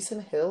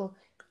Taysom Hill,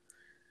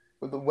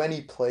 when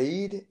he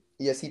played,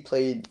 yes, he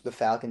played the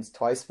Falcons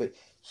twice, but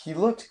he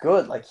looked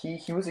good. Like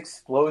he was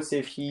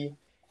explosive.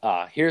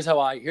 Here's how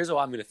I'm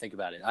going to think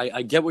about it.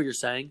 I get what you're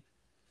saying,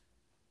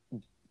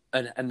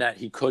 and that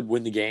he could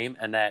win the game,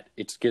 and that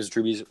it gives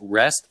Drew Brees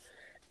rest.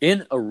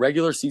 In a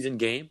regular season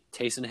game,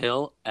 Taysom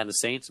Hill and the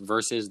Saints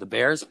versus the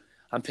Bears,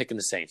 I'm picking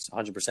the Saints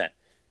 100%.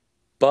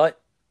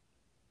 But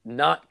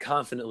not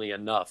confidently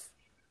enough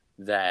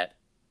that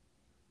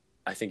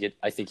I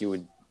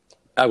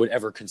would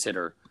ever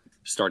consider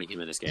starting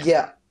him in this game.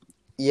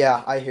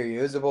 Yeah, I hear you.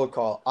 It was a bold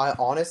call. I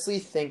honestly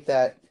think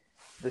that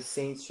the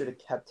Saints should have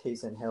kept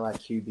Taysom Hill at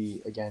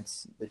QB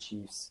against the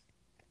Chiefs.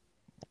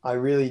 I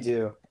really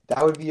do.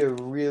 That would be a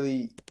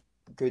really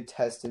good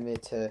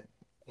testament to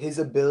his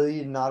ability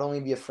to not only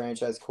be a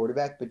franchise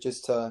quarterback, but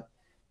just to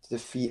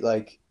defeat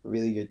like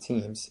really good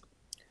teams.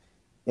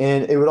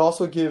 And it would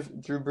also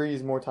give Drew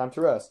Brees more time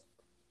to rest.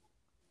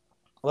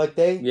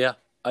 Yeah,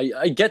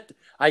 I get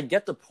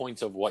the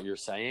points of what you're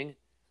saying,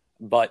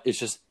 but it's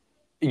just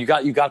you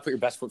got to put your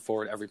best foot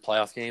forward every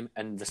playoff game,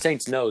 and the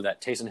Saints know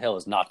that Taysom Hill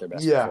is not their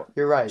best foot forward.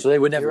 You're right. So they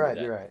would never do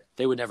that. You're right.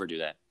 They would never do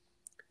that.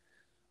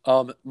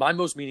 My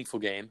most meaningful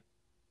game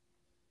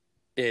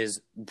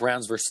is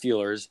Browns versus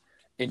Steelers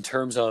in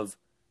terms of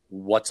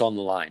what's on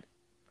the line.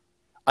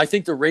 I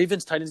think the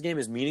Ravens-Titans game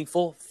is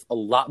meaningful a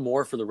lot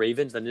more for the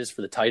Ravens than it is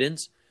for the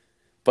Titans.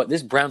 But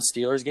this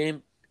Browns-Steelers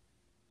game,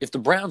 if the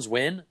Browns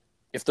win,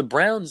 if the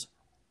Browns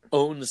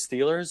own the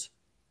Steelers,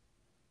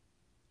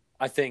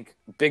 I think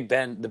the Big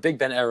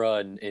Ben era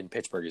in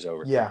Pittsburgh is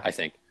over. Yeah. I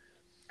think.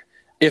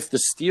 If the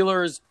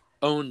Steelers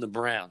own the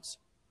Browns,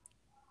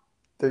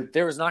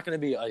 there is not going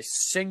to be a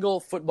single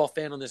football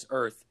fan on this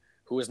earth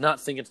who is not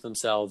thinking to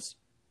themselves,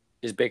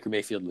 is Baker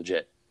Mayfield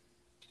legit?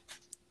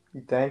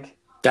 You think?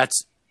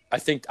 I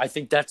think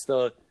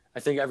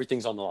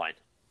everything's on the line.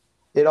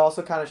 It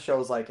also kind of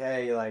shows like,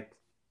 hey, like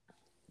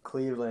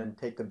Cleveland,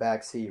 take the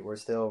back seat. We're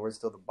still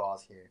the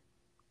boss here.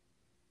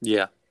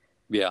 Yeah.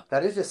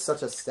 That is just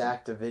such a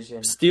stacked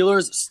division.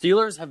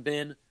 Steelers have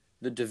been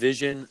the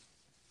division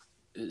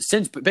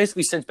since Ben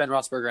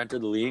Roethlisberger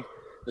entered the league.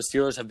 The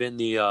Steelers have been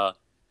the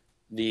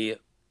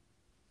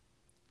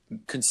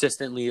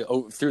consistently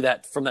from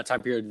that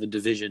time period the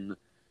division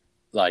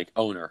like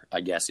owner,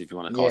 I guess, if you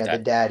want to call it that. Yeah,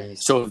 the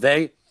daddies. So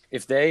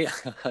if they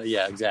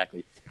yeah,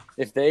 exactly.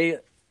 If they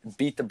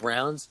beat the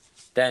Browns,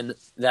 then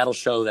that'll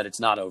show that it's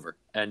not over,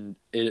 and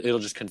it'll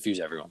just confuse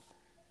everyone.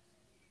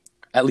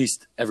 At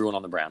least everyone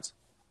on the Browns.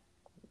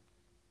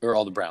 Or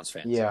all the Browns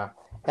fans. Yeah.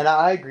 And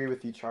I agree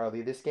with you,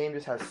 Charlie. This game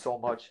just has so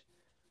much.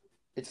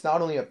 It's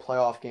not only a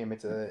playoff game,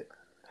 it's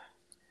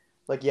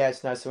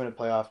it's nice to win a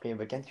playoff game,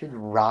 but against your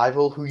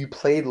rival who you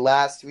played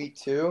last week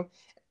too.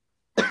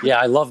 Yeah,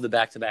 I love the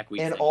back-to-back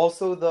week And thing.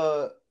 also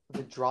the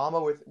drama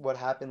with what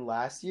happened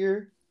last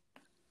year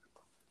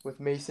with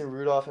Mason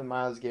Rudolph and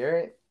Myles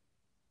Garrett.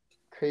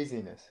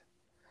 Craziness.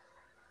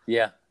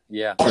 Yeah.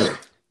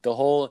 The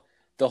whole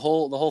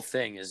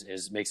thing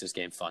is makes this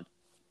game fun.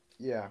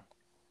 Yeah.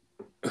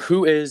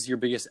 Who is your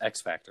biggest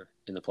X factor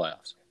in the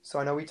playoffs? So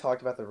I know we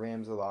talked about the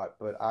Rams a lot,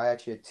 but I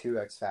actually had two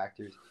X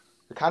factors.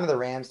 For kind of the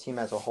Rams team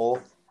as a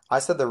whole, I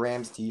said the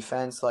Rams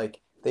defense, like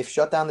they've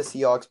shut down the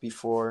Seahawks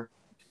before,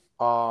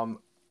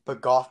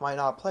 but Goff might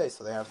not play,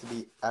 so they have to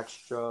be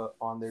extra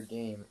on their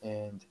game.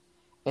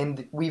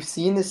 And we've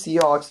seen the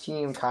Seahawks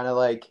team kind of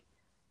like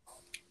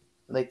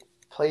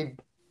play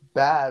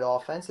bad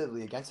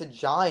offensively against the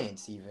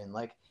Giants even.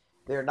 Like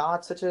they're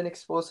not such an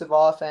explosive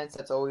offense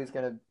that's always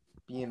gonna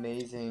be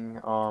amazing,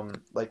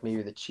 like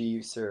maybe the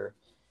Chiefs or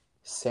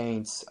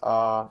Saints.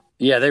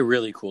 Yeah, they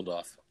really cooled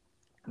off.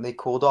 They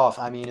cooled off.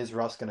 I mean, is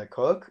Russ gonna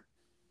cook?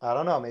 I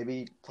don't know.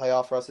 Maybe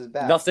playoff Russ is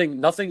back.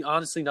 Nothing.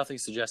 Honestly, nothing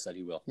suggests that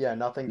he will. Yeah,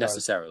 nothing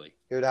necessarily. Does.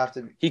 It would have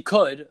to. He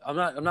could. I'm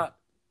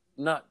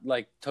not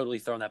like totally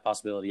throwing that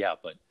possibility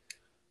out, but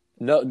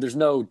no, there's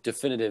no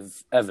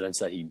definitive evidence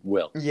that he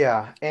will.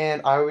 Yeah,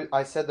 and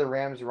I said the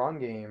Rams' run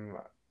game.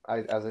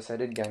 As I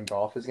said it again,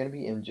 Goff is going to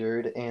be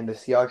injured, and the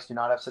Seahawks do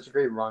not have such a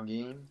great run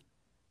game,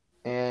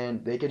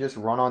 and they could just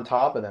run on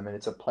top of them, and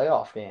it's a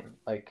playoff game.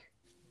 Like,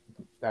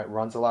 that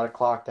runs a lot of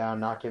clock down,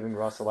 not giving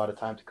Russ a lot of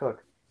time to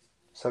cook.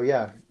 So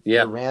yeah, the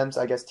Yeah, Rams,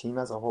 I guess, team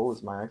as a whole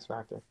is my X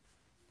factor.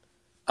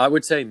 I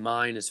would say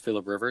mine is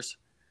Phillip Rivers.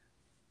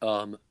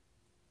 Um,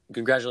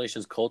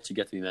 Congratulations, Colts. You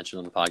get to be mentioned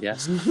on the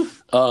podcast.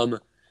 Um,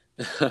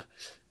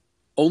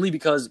 only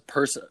because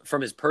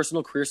from his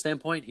personal career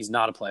standpoint, he's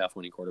not a playoff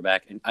winning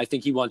quarterback, and I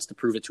think he wants to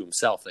prove it to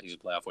himself that he's a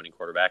playoff winning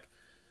quarterback.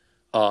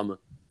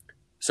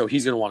 So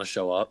he's going to want to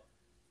show up.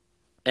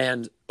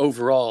 And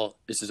overall,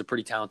 this is a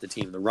pretty talented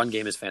team. The run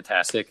game is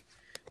fantastic.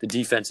 The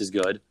defense is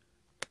good.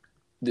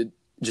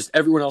 Just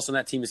everyone else on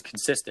that team is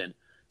consistent.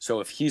 So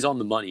if he's on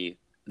the money,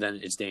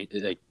 then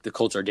the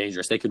Colts are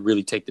dangerous. They could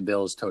really take the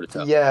Bills toe to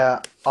toe.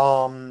 Yeah.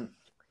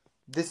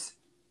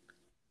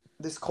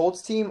 This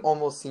Colts team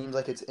almost seems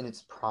like it's in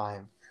its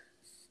prime,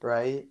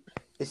 right?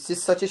 It's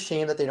just such a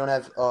shame that they don't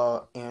have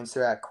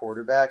answer at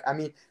quarterback. I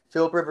mean,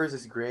 Philip Rivers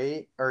is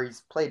great, or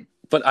he's played.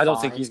 But I don't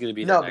fine. think he's going to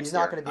be there No, next he's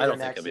year. not going to be there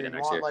next year. You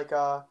want like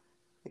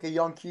a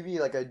young QB,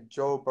 like a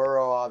Joe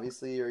Burrow,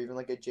 obviously, or even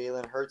like a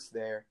Jalen Hurts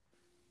there.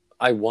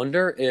 I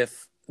wonder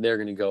if they're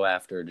going to go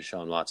after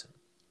Deshaun Watson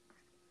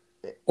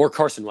or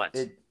Carson Wentz.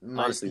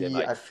 Honestly, they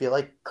might. I feel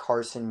like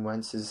Carson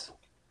Wentz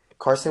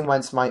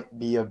might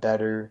be a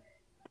better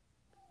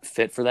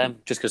fit for them,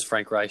 just because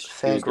Frank Reich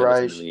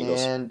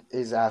and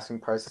his asking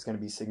price is going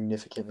to be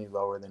significantly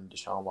lower than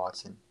Deshaun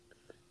Watson.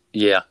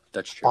 Yeah,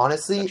 that's true.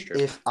 Honestly,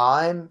 if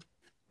I'm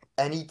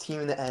any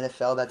team in the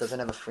NFL that doesn't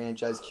have a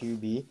franchise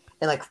QB,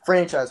 and like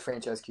franchise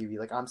QB,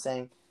 like I'm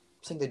saying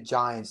the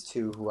Giants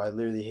too, who I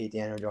literally hate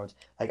Daniel Jones.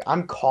 Like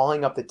I'm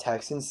calling up the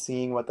Texans,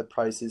 seeing what the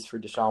price is for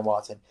Deshaun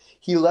Watson.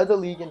 He led the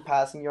league in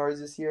passing yards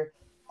this year.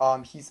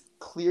 He's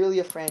clearly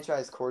a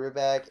franchise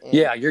quarterback. And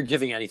yeah, you're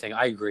giving anything.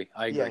 I agree.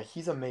 Yeah,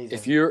 he's amazing.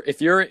 If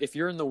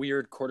you're in the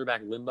weird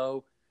quarterback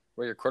limbo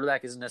where your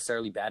quarterback isn't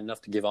necessarily bad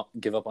enough to give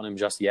up on him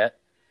just yet,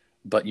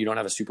 but you don't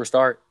have a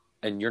superstar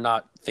and you're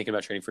not thinking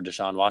about trading for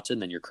Deshaun Watson,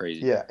 then you're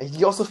crazy. Yeah,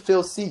 he also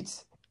fills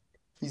seats.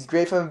 He's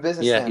great from a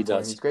business standpoint. He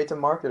does. He's great to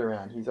market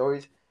around. He's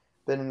always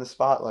been in the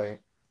spotlight.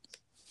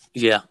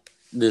 Yeah,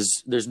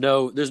 there's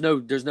no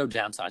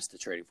downsides to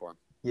trading for him.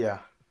 Yeah.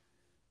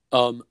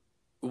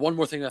 One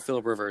more thing about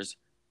Phillip Rivers,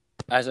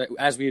 as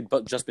we had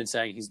just been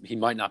saying, he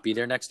might not be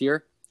there next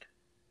year.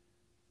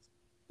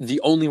 The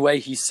only way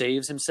he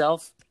saves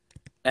himself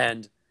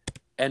and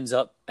ends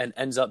up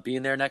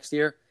being there next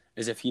year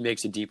is if he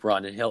makes a deep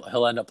run, and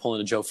he'll end up pulling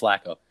a Joe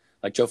Flacco.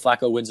 Like Joe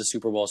Flacco wins the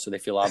Super Bowl, so they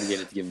feel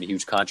obligated to give him a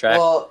huge contract.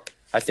 Well,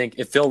 I think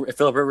if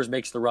Phillip Rivers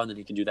makes the run, then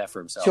he can do that for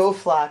himself. Joe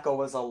Flacco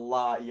was a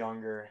lot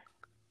younger.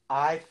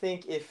 I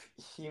think if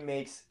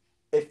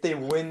they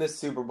win the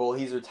Super Bowl,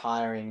 he's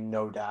retiring,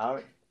 no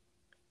doubt.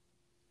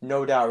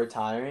 No doubt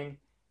retiring.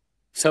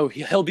 So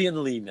he'll be in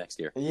the league next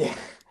year. Yeah.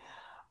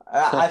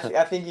 I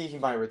think he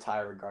might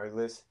retire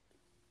regardless.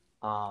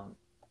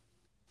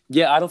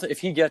 Yeah, I don't think if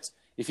he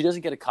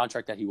doesn't get a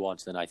contract that he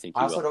wants, then I think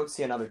he will. Don't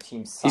see another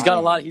team signing.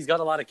 He's got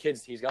a lot of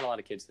kids. He's got a lot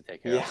of kids to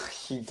take care of. Yeah,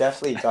 he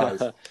definitely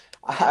does.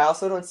 I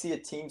also don't see a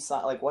team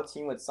sign. Like, what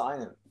team would sign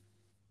him?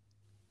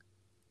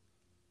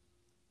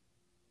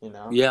 You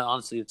know? Yeah,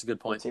 honestly, it's a good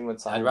point. What team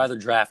would sign I'd rather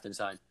draft than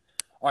sign.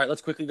 All right,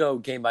 let's quickly go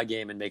game by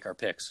game and make our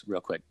picks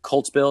real quick.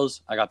 Colts,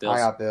 Bills. I got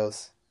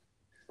Bills.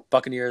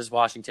 Buccaneers,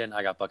 Washington.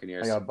 I got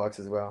Buccaneers. I got Bucks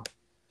as well.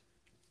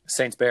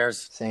 Saints,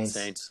 Bears.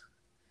 Saints.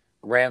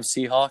 Rams,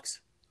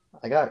 Seahawks.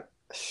 I got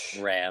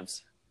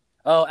Rams.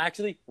 Oh,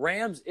 actually,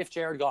 Rams if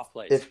Jared Goff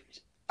plays.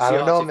 I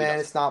don't know, man.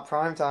 It's not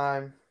prime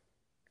time.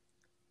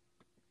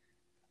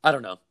 I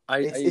don't know.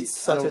 It's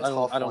such a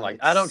tough one.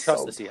 I don't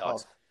trust the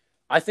Seahawks. Tough.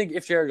 I think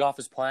if Jared Goff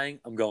is playing,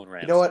 I'm going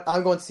Rams. You know what?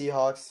 I'm going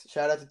Seahawks.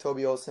 Shout out to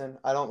Toby Olsen.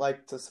 I don't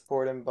like to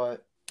support him,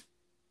 but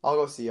I'll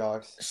go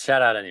Seahawks.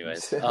 Shout out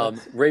anyways.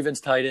 Ravens,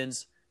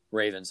 Titans.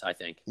 Ravens, I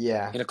think.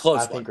 Yeah. In a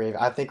close one.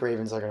 I think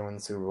Ravens are going to win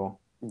the Super Bowl.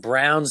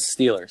 Browns,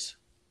 Steelers.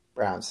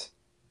 Browns.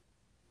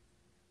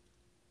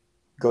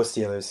 Go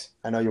Steelers.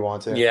 I know you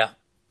want to. Yeah.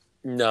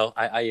 No,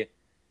 I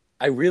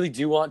really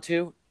do want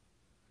to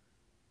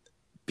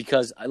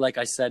because, like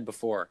I said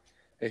before,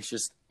 it's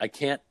just I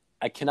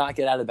cannot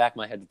get out of the back of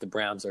my head that the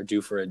Browns are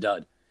due for a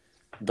dud.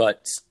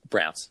 But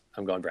Browns.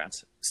 I'm going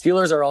Browns.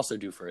 Steelers are also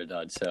due for a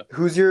dud. So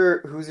who's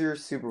your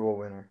Super Bowl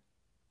winner?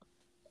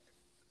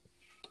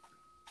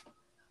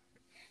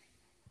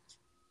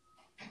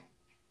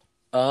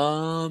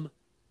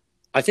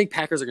 I think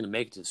Packers are going to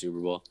make it to the Super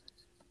Bowl.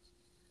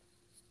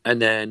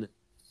 And then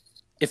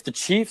if the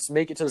Chiefs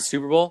make it to the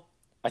Super Bowl,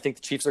 I think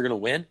the Chiefs are going to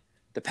win.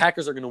 The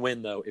Packers are going to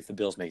win, though, if the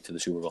Bills make it to the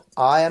Super Bowl.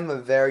 I am a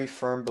very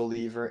firm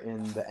believer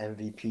in the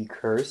MVP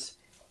curse,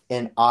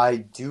 and I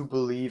do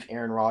believe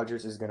Aaron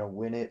Rodgers is going to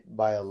win it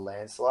by a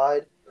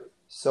landslide.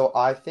 So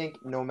I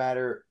think no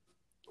matter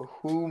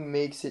who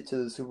makes it to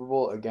the Super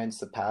Bowl against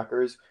the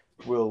Packers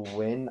will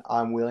win.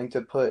 I'm willing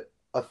to put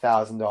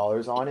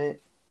 $1,000 on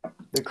it.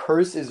 The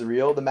curse is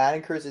real. The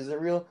Madden curse isn't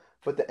real,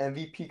 but the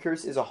MVP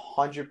curse is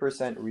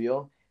 100%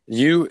 real.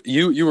 You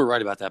were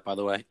right about that, by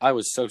the way. I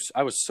was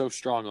so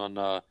strong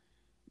on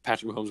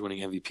Patrick Mahomes winning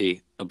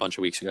MVP a bunch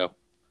of weeks ago.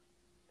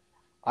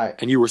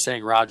 And you were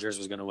saying Rodgers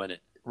was going to win it.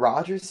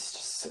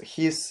 Rodgers,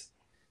 he's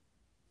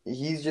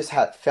he's just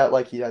felt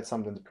like he had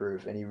something to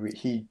prove, and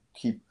he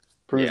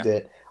proved Yeah.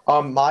 it.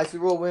 My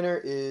Super Bowl winner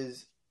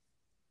is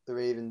the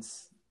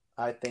Ravens.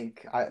 I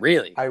think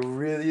Really? I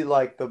really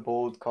like the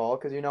bold call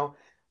because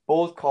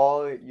bold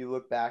call. You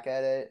look back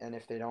at it, and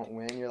if they don't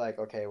win, you're like,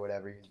 okay,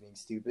 whatever. He's being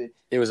stupid.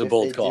 It was But a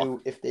bold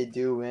call. if they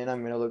do win,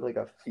 I'm gonna look like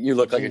You a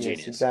look like a genius.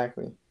 genius.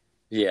 Exactly.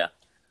 Yeah.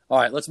 All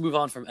right, let's move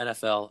on from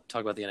NFL.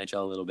 Talk about the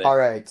NHL a little bit. All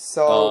right,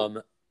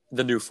 so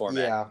The new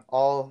format. yeah,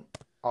 I'll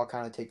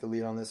kind of take the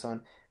lead on this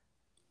one.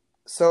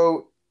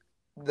 So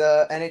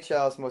the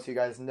NHL, as most of you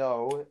guys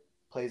know,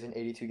 plays an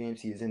 82 game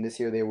season. This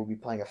year they will be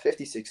playing a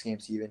 56 game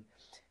season.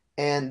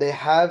 And they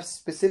have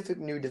specific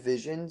new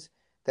divisions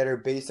that are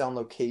based on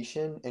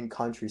location and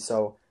country.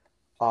 So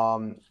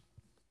um,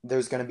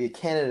 there's going to be a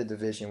Canada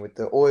division with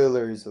the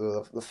Oilers,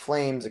 the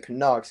Flames, the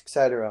Canucks,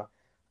 etc.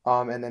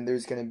 And then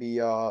there's going to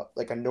be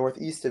like a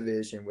Northeast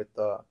division with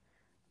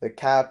the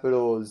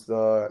Capitals,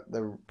 the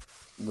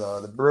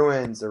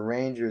Bruins, the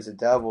Rangers, the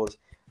Devils,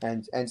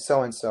 and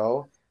so and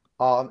so.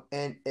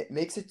 And it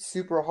makes it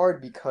super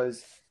hard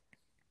because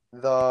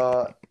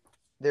the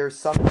there's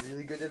some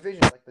really good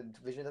divisions, like the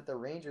division that the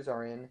Rangers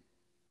are in,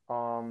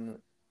 um,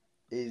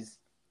 is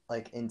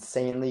like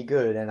insanely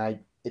good, and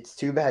it's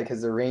too bad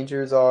because the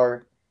Rangers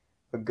are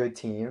a good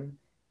team,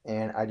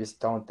 and I just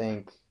don't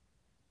think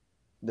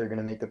they're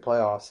gonna make the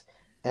playoffs.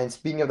 And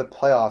speaking of the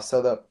playoffs,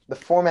 so the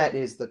format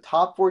is the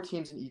top four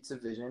teams in each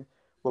division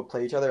will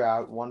play each other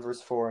out, 1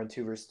 versus 4 and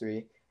 2 versus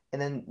 3,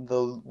 and then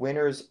the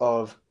winners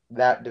of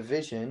that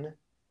division,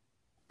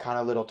 kind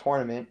of little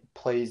tournament,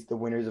 plays the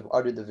winners of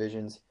other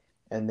divisions,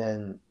 and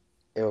then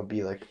it will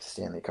be like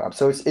Stanley Cup.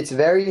 So it's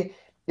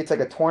like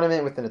a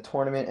tournament within a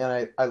tournament,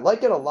 and I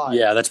like it a lot.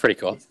 Yeah, that's pretty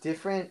cool. It's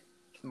different.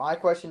 My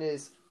question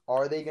is,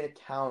 are they going to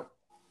count?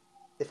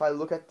 If I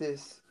look at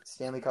this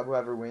Stanley Cup,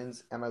 whoever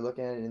wins, am I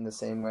looking at it in the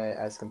same way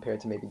as compared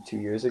to maybe 2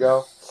 years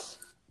ago?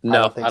 I No,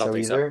 don't think I don't so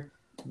think so. either.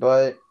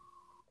 But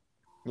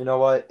you know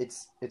what?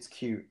 It's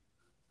cute.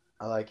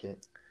 I like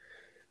it.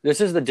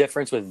 This is the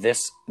difference with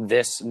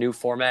this new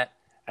format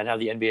and how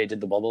the NBA did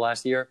the bubble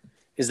last year,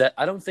 is that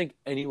I don't think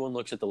anyone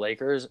looks at the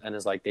Lakers and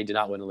is like, they did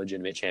not win a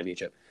legitimate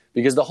championship,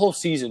 because the whole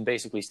season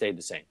basically stayed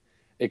the same,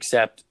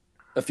 except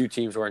a few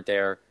teams weren't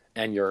there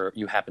and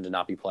you happen to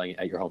not be playing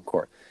at your home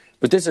court.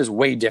 But this is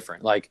way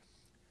different. Like,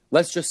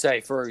 let's just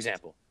say, for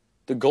example,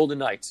 the Golden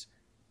Knights,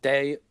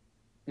 they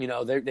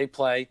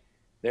play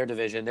their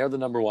division. They're the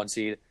number 1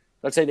 seed.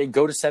 Let's say they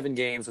go to 7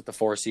 games with the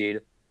 4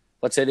 seed.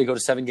 Let's say they go to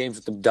 7 games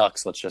with the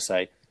Ducks, let's just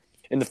say,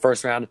 in the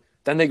first round.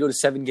 Then they go to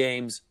 7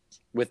 games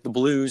with the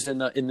Blues in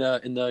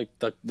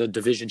the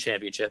division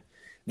championship.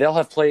 They'll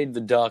have played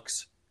the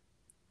Ducks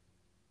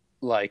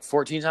like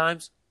 14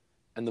 times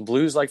and the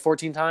Blues like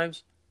 14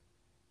 times.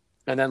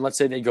 And then let's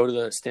say they go to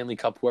the Stanley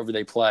Cup, whoever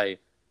they play,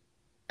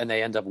 and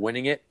they end up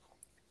winning it.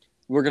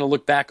 We're going to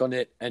look back on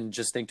it and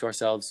just think to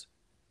ourselves,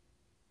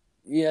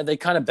 yeah, they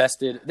kind of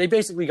they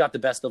basically got the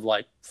best of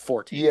like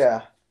 4 teams.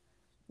 Yeah.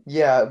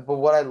 Yeah, but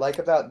what I like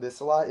about this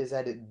a lot is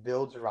that it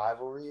builds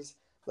rivalries.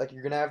 Like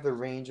you're gonna have the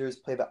Rangers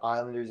play the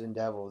Islanders and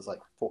Devils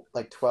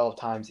like 12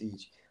 times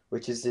each,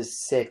 which is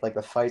just sick. Like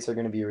the fights are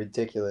gonna be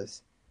ridiculous.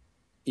 So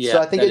Yeah,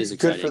 I think that it's is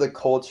good for exciting. the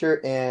culture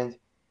and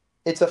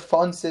it's a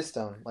fun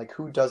system. Like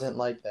who doesn't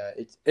like that?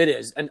 It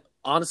is. And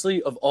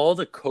honestly, of all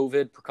the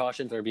COVID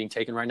precautions that are being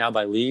taken right now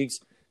by leagues,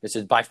 this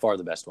is by far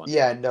the best one.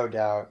 Yeah, no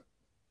doubt.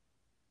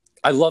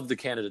 I love the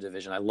Canada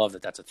division. I love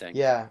that that's a thing.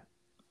 Yeah,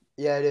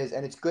 yeah, it is,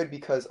 and it's good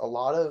because a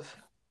lot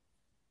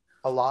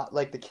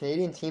like the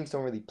Canadian teams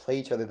don't really play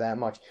each other that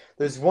much.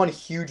 There's one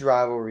huge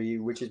rivalry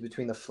which is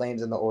between the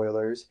Flames and the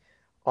Oilers.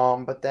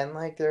 But then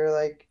like they're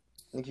like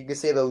you could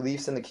say the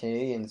Leafs and the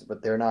Canadians,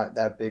 but they're not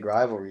that big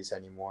rivalries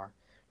anymore,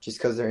 just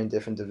because they're in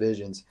different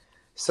divisions.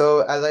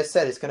 So as I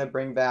said, it's gonna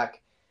bring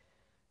back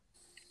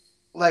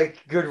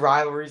like good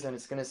rivalries and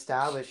it's gonna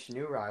establish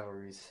new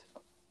rivalries.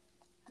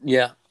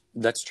 Yeah,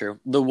 that's true.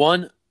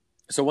 One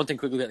thing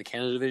quickly about the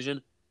Canada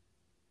division,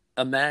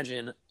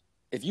 imagine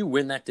if you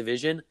win that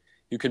division,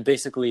 you can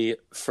basically,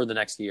 for the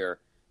next year,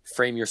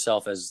 frame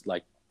yourself as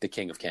like the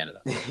king of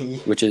Canada,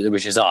 which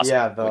is awesome.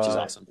 Yeah, Which is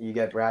awesome. you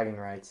get bragging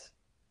rights.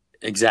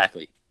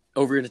 Exactly.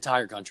 Over an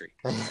entire country.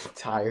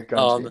 Entire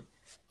country.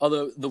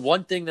 Although the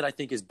one thing that I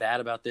think is bad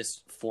about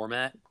this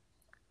format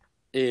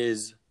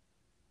is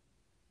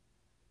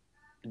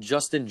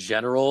just in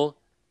general,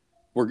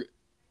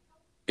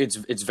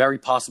 it's very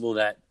possible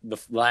that the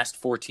last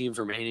 4 teams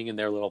remaining in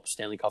their little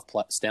Stanley Cup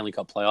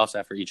playoffs,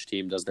 after each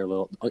team does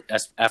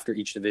after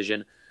each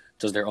division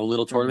does their own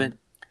little tournament,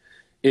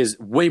 is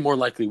way more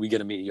likely we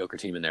get a mediocre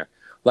team in there.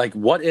 Like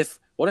what if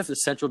the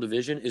Central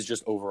Division is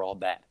just overall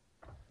bad?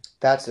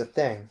 That's the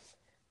thing.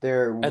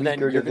 They're And then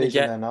weaker you're gonna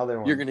division get than other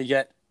ones.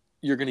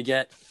 you're gonna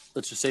get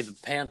let's just say the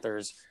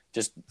Panthers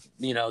just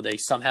they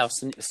somehow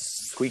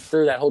squeak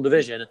through that whole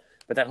division,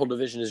 but that whole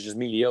division is just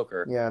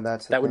mediocre. Yeah,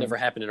 that's the That would thing. never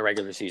happen in a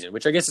regular season,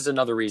 which I guess is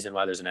another reason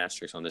why there's an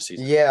asterisk on this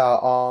season.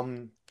 Yeah,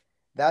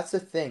 that's the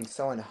thing.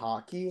 So in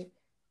hockey,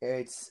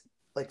 it's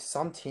like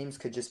some teams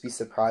could just be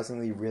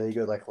surprisingly really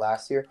good. Like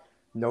last year,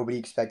 nobody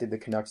expected the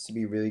Canucks to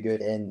be really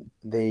good, and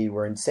they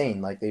were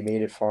insane. Like they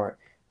made it far.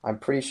 I'm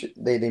pretty sure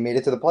they made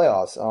it to the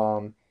playoffs.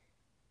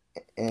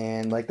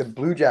 And like the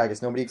Blue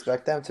Jackets, nobody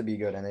expect them to be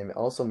good, and they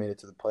also made it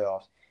to the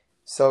playoffs.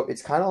 So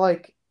it's kind of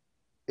like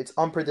it's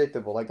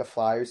unpredictable, like the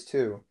Flyers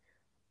too.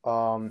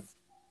 Um,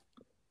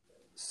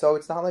 so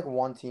it's not like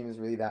one team is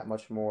really that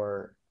much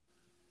more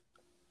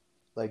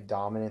like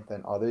dominant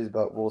than others,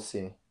 but we'll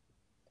see.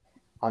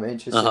 I'm Uh-huh.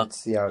 interested to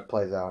see how it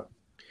plays out.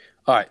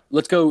 All right,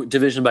 let's go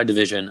division by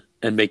division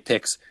and make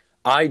picks.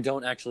 I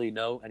don't actually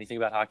know anything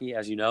about hockey,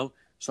 as you know,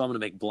 so I'm going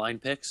to make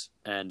blind picks,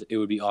 and it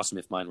would be awesome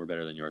if mine were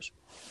better than yours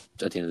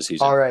at the end of the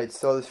season. All right,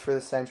 so this for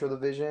the Central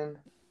Division,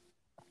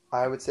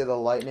 I would say the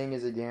Lightning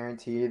is a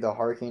guarantee. The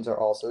Hurricanes are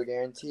also a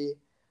guarantee.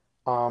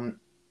 Um,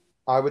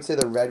 I would say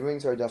the Red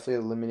Wings are definitely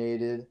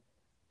eliminated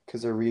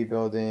because they're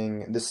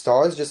rebuilding. The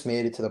Stars just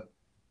made it to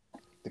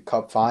the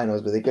Cup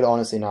Finals, but they could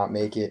honestly not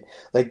make it.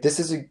 Like this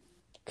is a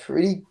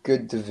pretty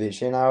good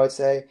division, I would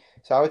say.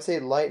 So I would say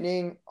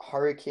Lightning,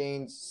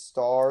 Hurricanes,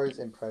 Stars,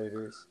 and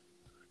Predators.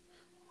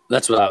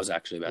 That's what I was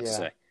actually about to Yeah,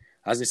 say.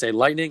 I was going to say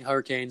Lightning,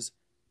 Hurricanes,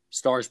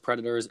 Stars,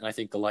 Predators, and I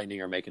think the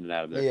Lightning are making it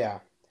out of there. yeah.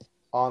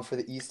 For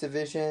the East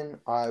Division,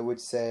 I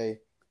would say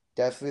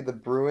definitely the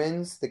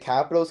Bruins. The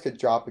Capitals could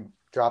drop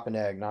an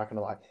egg. Not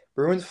gonna lie.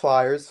 Bruins,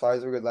 Flyers.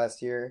 Flyers were good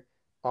last year.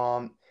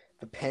 Um,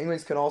 the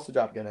Penguins can also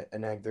drop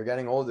an egg. They're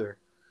getting older.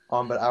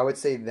 But I would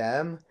say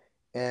them,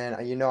 and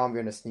I'm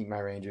gonna sneak my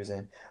Rangers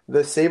in.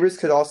 The Sabres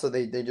could also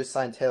they just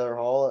signed Taylor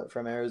Hall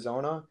from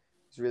Arizona.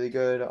 He's really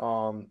good.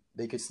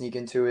 They could sneak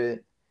into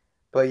it.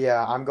 But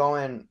yeah, I'm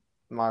going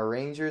my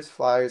Rangers,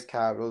 Flyers,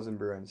 Capitals, and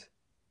Bruins.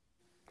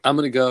 I'm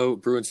going to go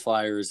Bruins,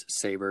 Flyers,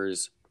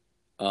 Sabres,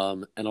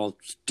 and I'll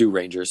do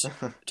Rangers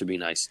to be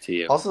nice to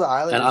you. Also, the And I'm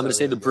Islanders going are to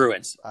say the really good.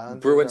 Bruins.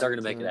 Islanders Bruins are are a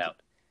going good to make it team. out.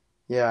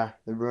 Yeah,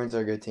 the Bruins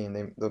are a good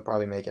team. They'll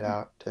probably make it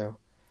out too.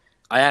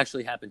 I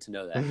actually happen to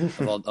know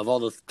that. Of all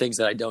the things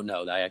that I don't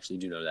know, I actually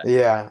do know that.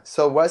 Yeah.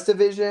 So West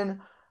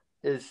Division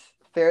is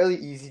fairly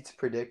easy to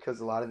predict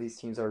because a lot of these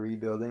teams are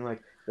rebuilding.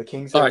 Like the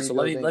Kings All are right, so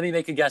let me rebuilding.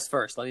 make a guess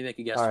first. All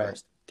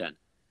right. Then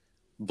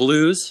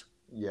Blues,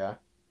 Yeah.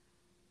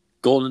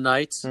 Golden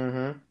Knights,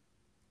 Mm-hmm.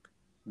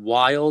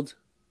 Wild,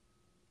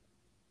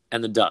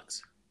 and the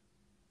Ducks.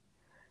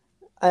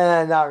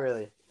 Not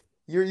really.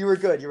 You were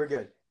good. You were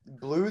good.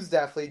 Blues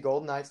definitely.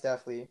 Golden Knights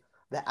definitely.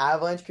 The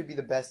Avalanche could be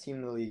the best team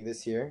in the league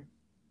this year.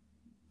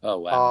 Oh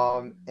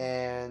wow,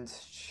 And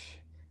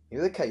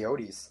maybe the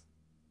Coyotes.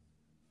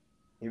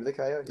 Maybe the the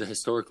Coyotes.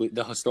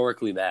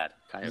 historically bad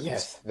Coyotes.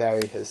 Yes,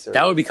 very That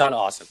historic. would be kind of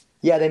awesome.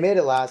 Yeah, they made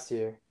it last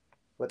year,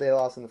 but they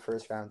lost in the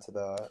first round to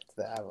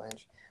the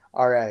Avalanche.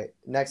 All right,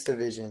 next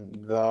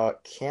division, the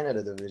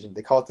Canada division.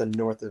 They call it the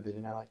North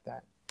Division. I like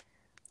that.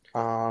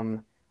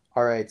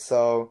 All right,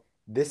 so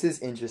this is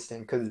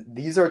interesting because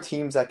these are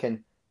teams that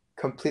can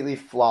completely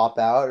flop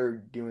out or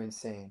do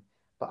insane.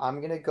 But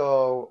I'm gonna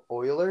go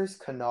Oilers,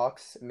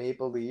 Canucks,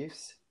 Maple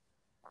Leafs,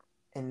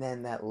 and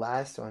then that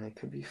last one. It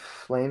could be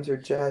Flames or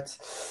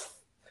Jets.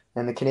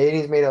 And the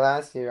Canadians made it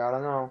last year. I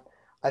don't know.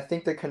 I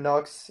think the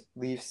Canucks,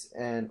 Leafs,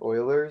 and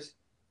Oilers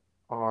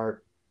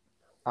are.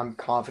 I'm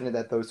confident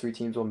that those three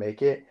teams will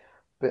make it.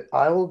 But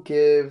I will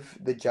give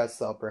the Jets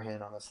the upper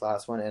hand on this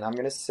last one, and I'm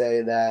gonna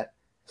say that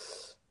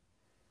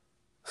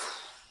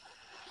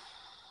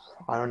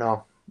I don't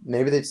know.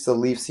 Maybe it's the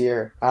Leafs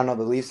here. I don't know.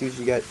 The Leafs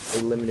usually get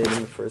eliminated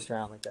in the first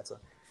round. Like that's a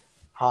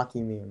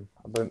hockey meme.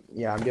 But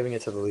yeah, I'm giving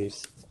it to the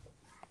Leafs.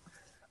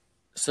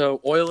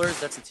 So Oilers,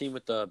 that's the team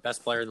with the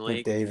best player in the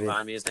league. McDavid.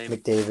 Remind me his name.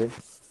 McDavid.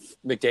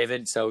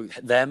 McDavid. So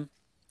them,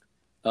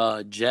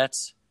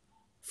 Jets,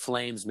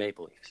 Flames,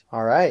 Maple Leafs.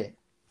 All right.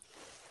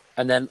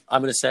 And then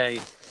I'm going to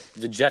say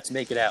the Jets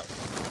make it out.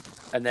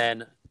 And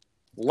then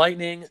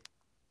Lightning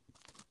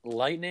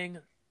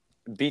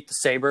beat the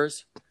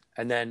Sabres.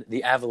 And then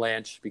the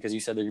Avalanche, because you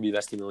said they're going to be the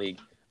best team in the league,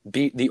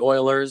 beat the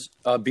Oilers,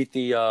 beat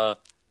the,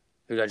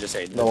 who did I just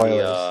say? The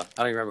Oilers.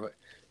 I don't even remember.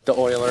 The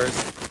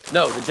Oilers.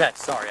 No, the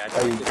Jets. Sorry. I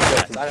you the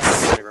Jets. I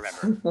don't even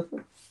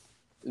remember.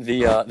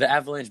 The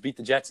Avalanche beat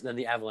the Jets, and then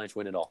the Avalanche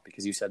win it all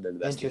because you said they're the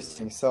best team in the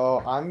Interesting. league. So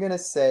I'm gonna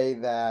say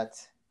that.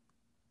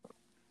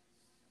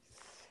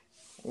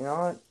 You know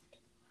what?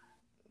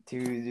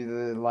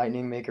 Do the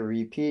Lightning make a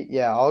repeat?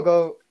 Yeah, I'll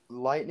go.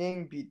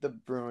 Lightning beat the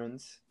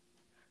Bruins.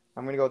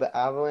 I'm gonna go the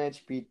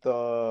Avalanche beat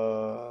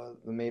the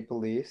Maple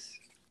Leafs.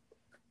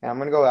 And I'm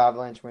gonna go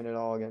Avalanche win it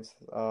all against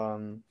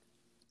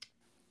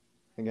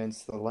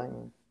the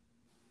Lightning.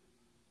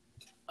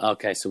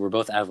 Okay, so we're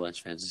both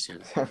Avalanche fans this year.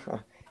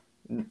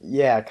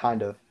 Yeah,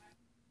 kind of.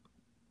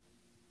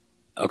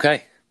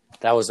 Okay,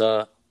 that was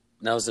a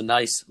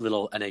nice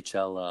little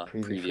NHL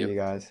Preview for you preview.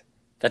 guys.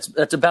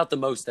 That's about the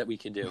most that we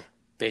can do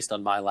based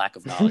on my lack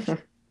of knowledge.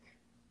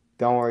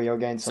 Don't worry, you'll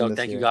gain some So this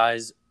thank year. you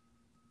guys.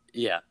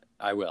 Yeah,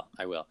 I will.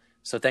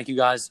 So thank you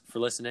guys for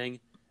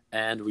listening,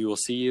 and we will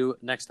see you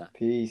next time.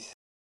 Peace.